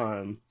long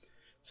time,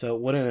 so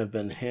it wouldn't have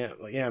been him.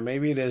 But yeah,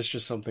 maybe it is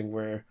just something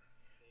where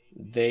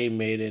they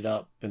made it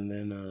up, and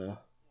then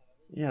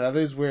yeah, that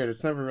is weird.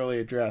 It's never really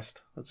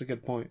addressed. That's a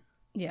good point.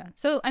 Yeah,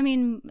 so I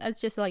mean,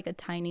 that's just like a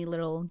tiny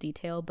little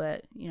detail,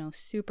 but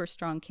super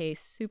strong case,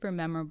 super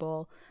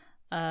memorable.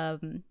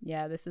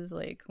 Yeah, this is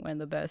like one of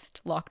the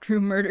best locked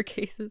room murder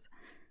cases.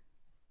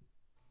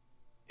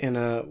 And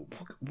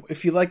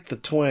if you like the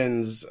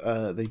twins,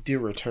 they do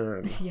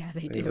return. Yeah,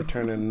 they do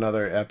return in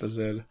another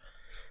episode,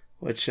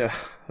 which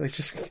they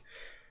just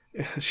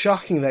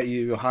shocking that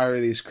you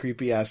hire these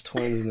creepy ass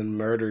twins and then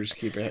murders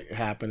keep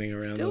happening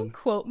around them. Don't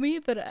quote me,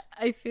 but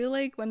I feel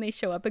like when they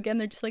show up again,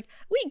 they're just like,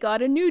 we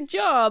got a new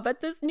job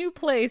at this new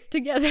place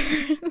together.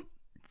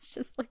 It's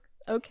just like,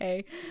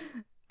 okay,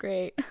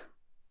 great.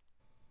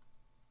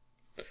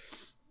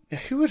 Yeah,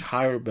 who would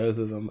hire both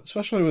of them,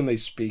 especially when they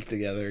speak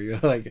together? You're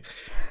like,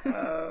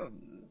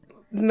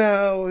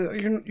 no,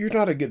 you're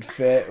not a good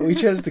fit. We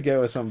chose to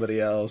go with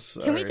somebody else.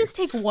 Can we just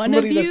take one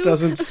of you? Somebody that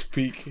doesn't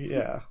speak.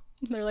 Yeah.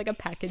 They're like a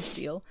package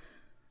deal.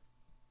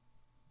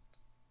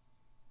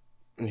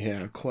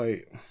 Yeah,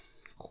 quite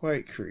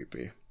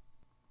creepy.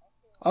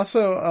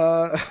 Also,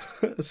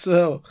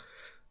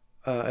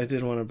 I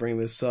did want to bring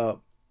this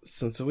up,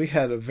 since we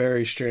had a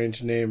very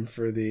strange name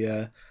for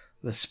the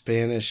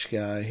Spanish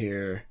guy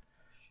here,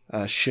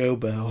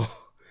 Shobo.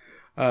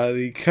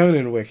 The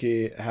Conan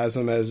wiki has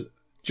him as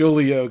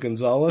Julio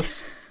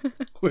Gonzalez,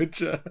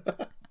 which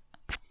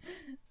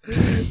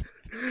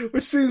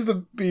seems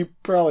to be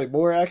probably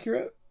more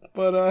accurate.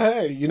 But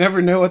hey, you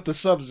never know what the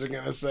subs are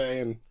gonna say,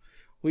 and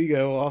we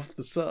go off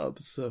the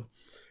subs. So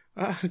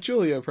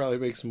Julio probably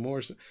makes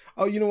more sense.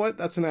 Oh, you know what?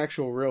 That's an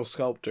actual real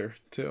sculptor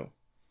too.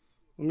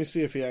 Let me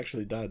see if he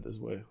actually died this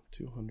way.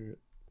 200.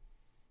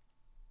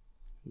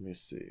 Let me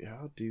see.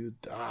 How do you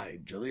die,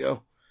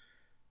 Julio?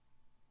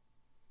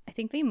 I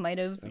think they might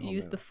have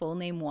used the full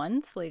name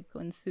once, like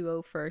when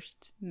Suo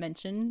first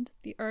mentioned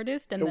the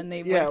artist, and then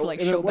they went to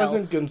like Shobel. It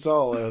wasn't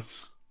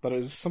Gonzalez, but it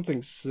was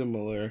something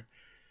similar.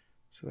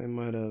 So they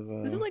might have...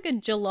 This is like a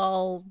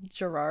Jalal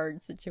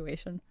Gerard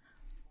situation.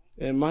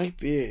 It might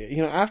be.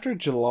 After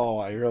Jalal,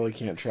 I really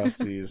can't trust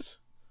these.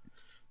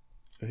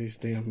 these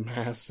damn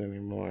masks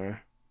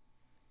anymore.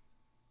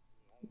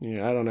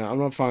 Yeah, I don't know. I'm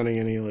not finding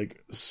any,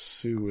 like,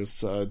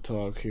 suicide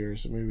talk here,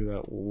 so maybe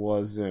that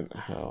wasn't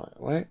how I...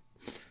 What?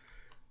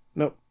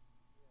 Nope.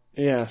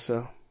 Yeah,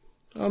 so...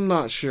 I'm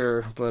not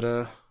sure,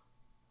 but,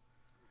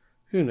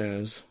 who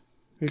knows?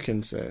 Who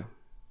can say?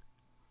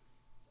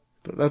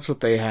 But that's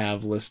what they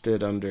have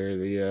listed under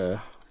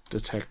the,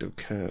 Detective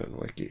Conan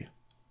wiki.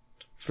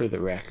 For the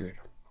record.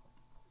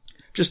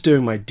 Just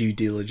doing my due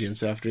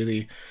diligence after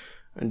the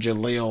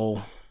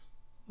Jaleel,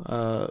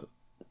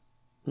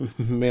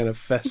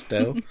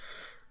 manifesto.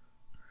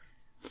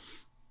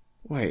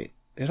 Wait,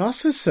 it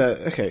also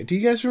said... Okay, do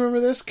you guys remember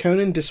this?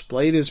 Conan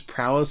displayed his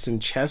prowess in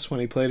chess when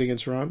he played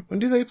against Ron. When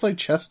do they play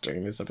chess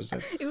during this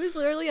episode? It was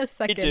literally a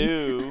second. They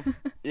do.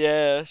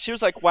 Yeah, she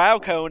was like, "Wow,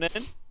 Conan,"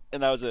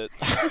 and that was it.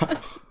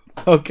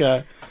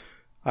 Okay.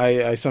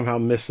 I somehow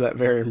missed that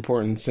very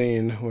important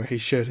scene where he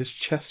showed his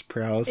chess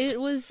prowess.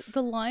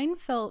 The line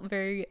felt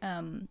very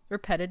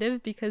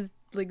repetitive because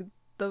like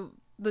the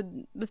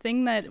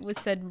thing that was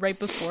said right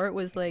before it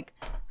was like,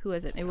 who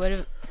was it? It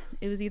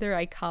was either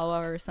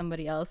Aikawa or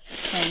somebody else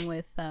playing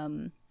with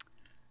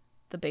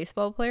the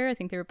baseball player. I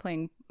think they were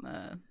playing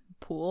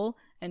pool,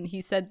 and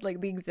he said like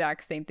the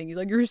exact same thing. He's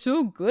like, "You're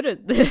so good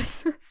at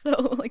this."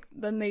 So like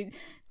then they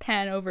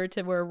pan over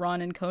to where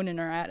Ron and Conan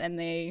are at, and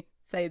they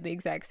say the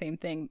exact same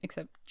thing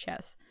except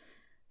chess.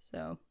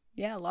 So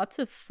yeah, lots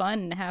of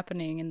fun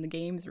happening in the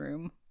games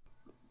room.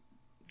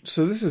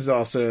 So this is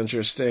also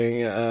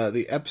interesting.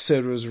 The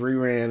episode was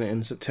reran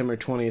in September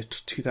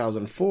 20th,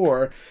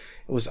 2004.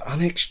 It was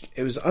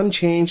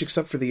unchanged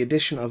except for the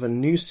addition of a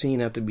new scene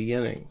at the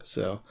beginning.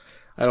 So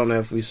I don't know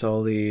if we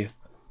saw the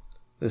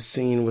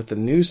scene with the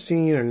new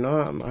scene or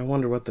not. I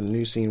wonder what the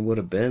new scene would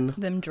have been.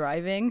 Them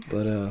driving.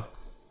 But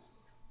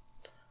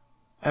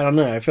I don't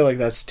know. I feel like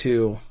that's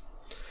too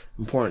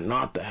important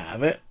not to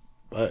have it.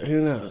 But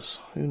who knows?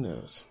 Who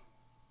knows?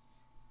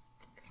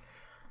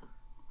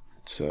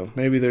 So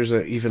maybe there's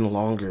an even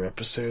longer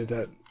episode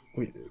that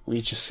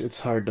we just,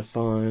 it's hard to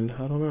find.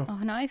 I don't know. Oh,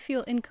 now I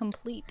feel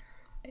incomplete.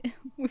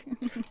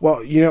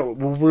 Well, we'll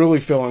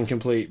really feel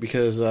incomplete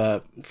because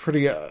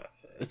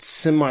it's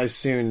semi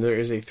soon. There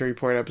is a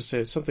 3-part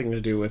episode, something to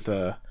do with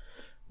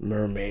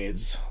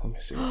mermaids. Let me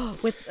see.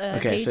 With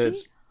okay, Heiji? so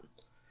it's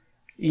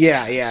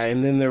yeah,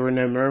 and then there were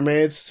no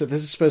mermaids. So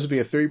this is supposed to be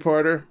a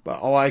 3-parter, but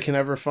all I can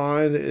ever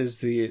find is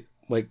the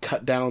like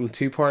cut down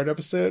 2-part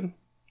episode.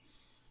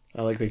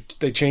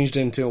 They changed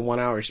it into a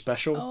 1-hour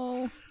special.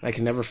 Oh. I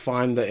can never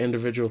find the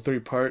individual 3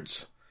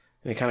 parts,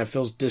 and it kind of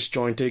feels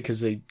disjointed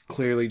because they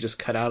clearly just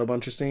cut out a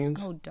bunch of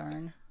scenes. Oh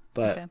darn!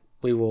 But okay.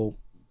 we will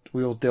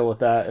deal with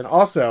that. And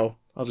also,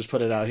 I'll just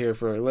put it out here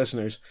for our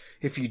listeners: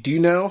 if you do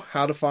know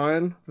how to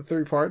find the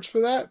 3 parts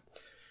for that,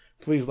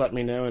 please let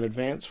me know in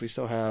advance. We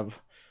still have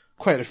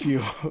quite a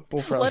few.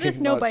 We'll probably let us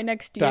know by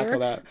next year. Tackle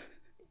that.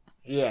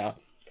 Yeah,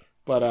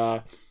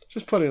 but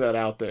just putting that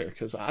out there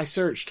because I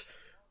searched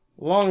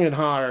long and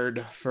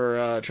hard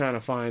for trying to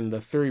find the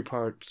 3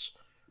 parts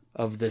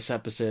of this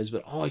episode,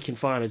 but all I can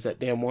find is that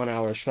damn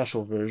 1-hour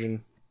special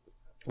version,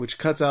 which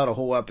cuts out a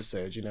whole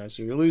episode,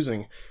 so you're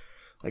losing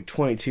like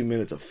 22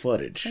 minutes of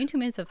footage. 22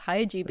 minutes of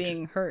Heiji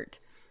being hurt.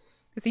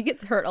 Because he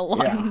gets hurt a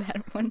lot in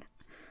that one.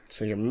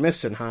 So you're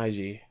missing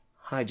Heiji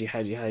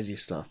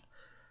stuff.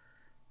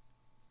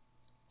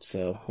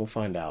 So we'll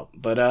find out.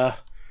 But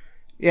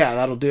yeah,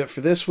 that'll do it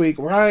for this week.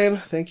 Ryan,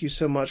 thank you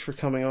so much for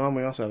coming on.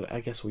 We also,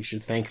 I guess we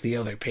should thank the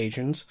other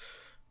patrons.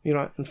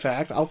 In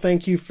fact, I'll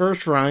thank you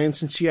first, Ryan,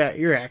 since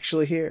you're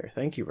actually here.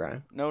 Thank you,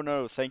 Ryan.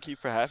 No, thank you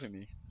for having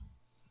me.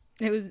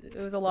 It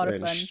was a lot of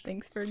fun.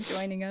 Thanks for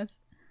joining us.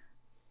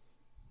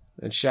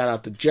 And shout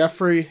out to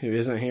Jeffrey, who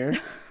isn't here.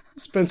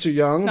 Spencer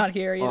Young, not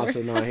here either.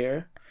 Also not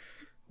here.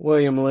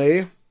 William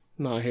Lee,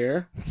 not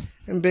here.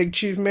 And Big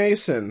Chief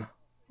Mason,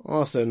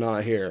 also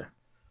not here.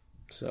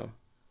 So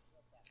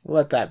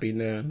let that be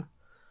known.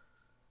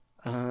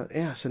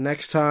 So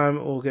next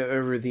time we'll go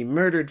over the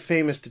Murdered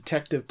Famous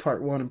Detective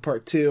Part 1 and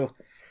Part 2.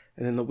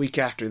 And then the week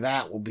after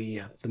that will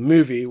be the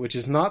movie, which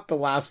is not The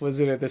Last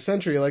Wizard of the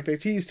Century like they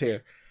teased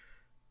here.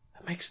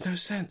 That makes no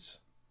sense.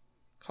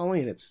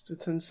 Colleen, it's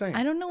insane.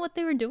 I don't know what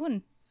they were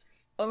doing.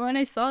 When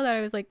I saw that,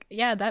 I was like,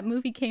 yeah, that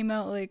movie came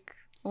out like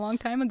a long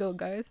time ago,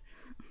 guys.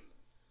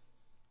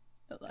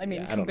 I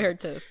mean, compared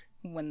to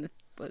when this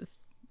was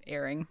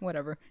airing,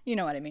 whatever. You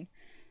know what I mean.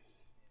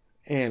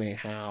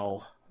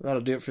 Anyhow,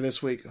 that'll do it for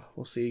this week.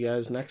 We'll see you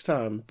guys next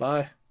time.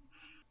 Bye.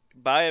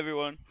 Bye,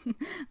 everyone.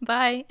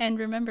 Bye, and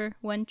remember,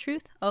 one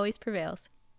truth always prevails.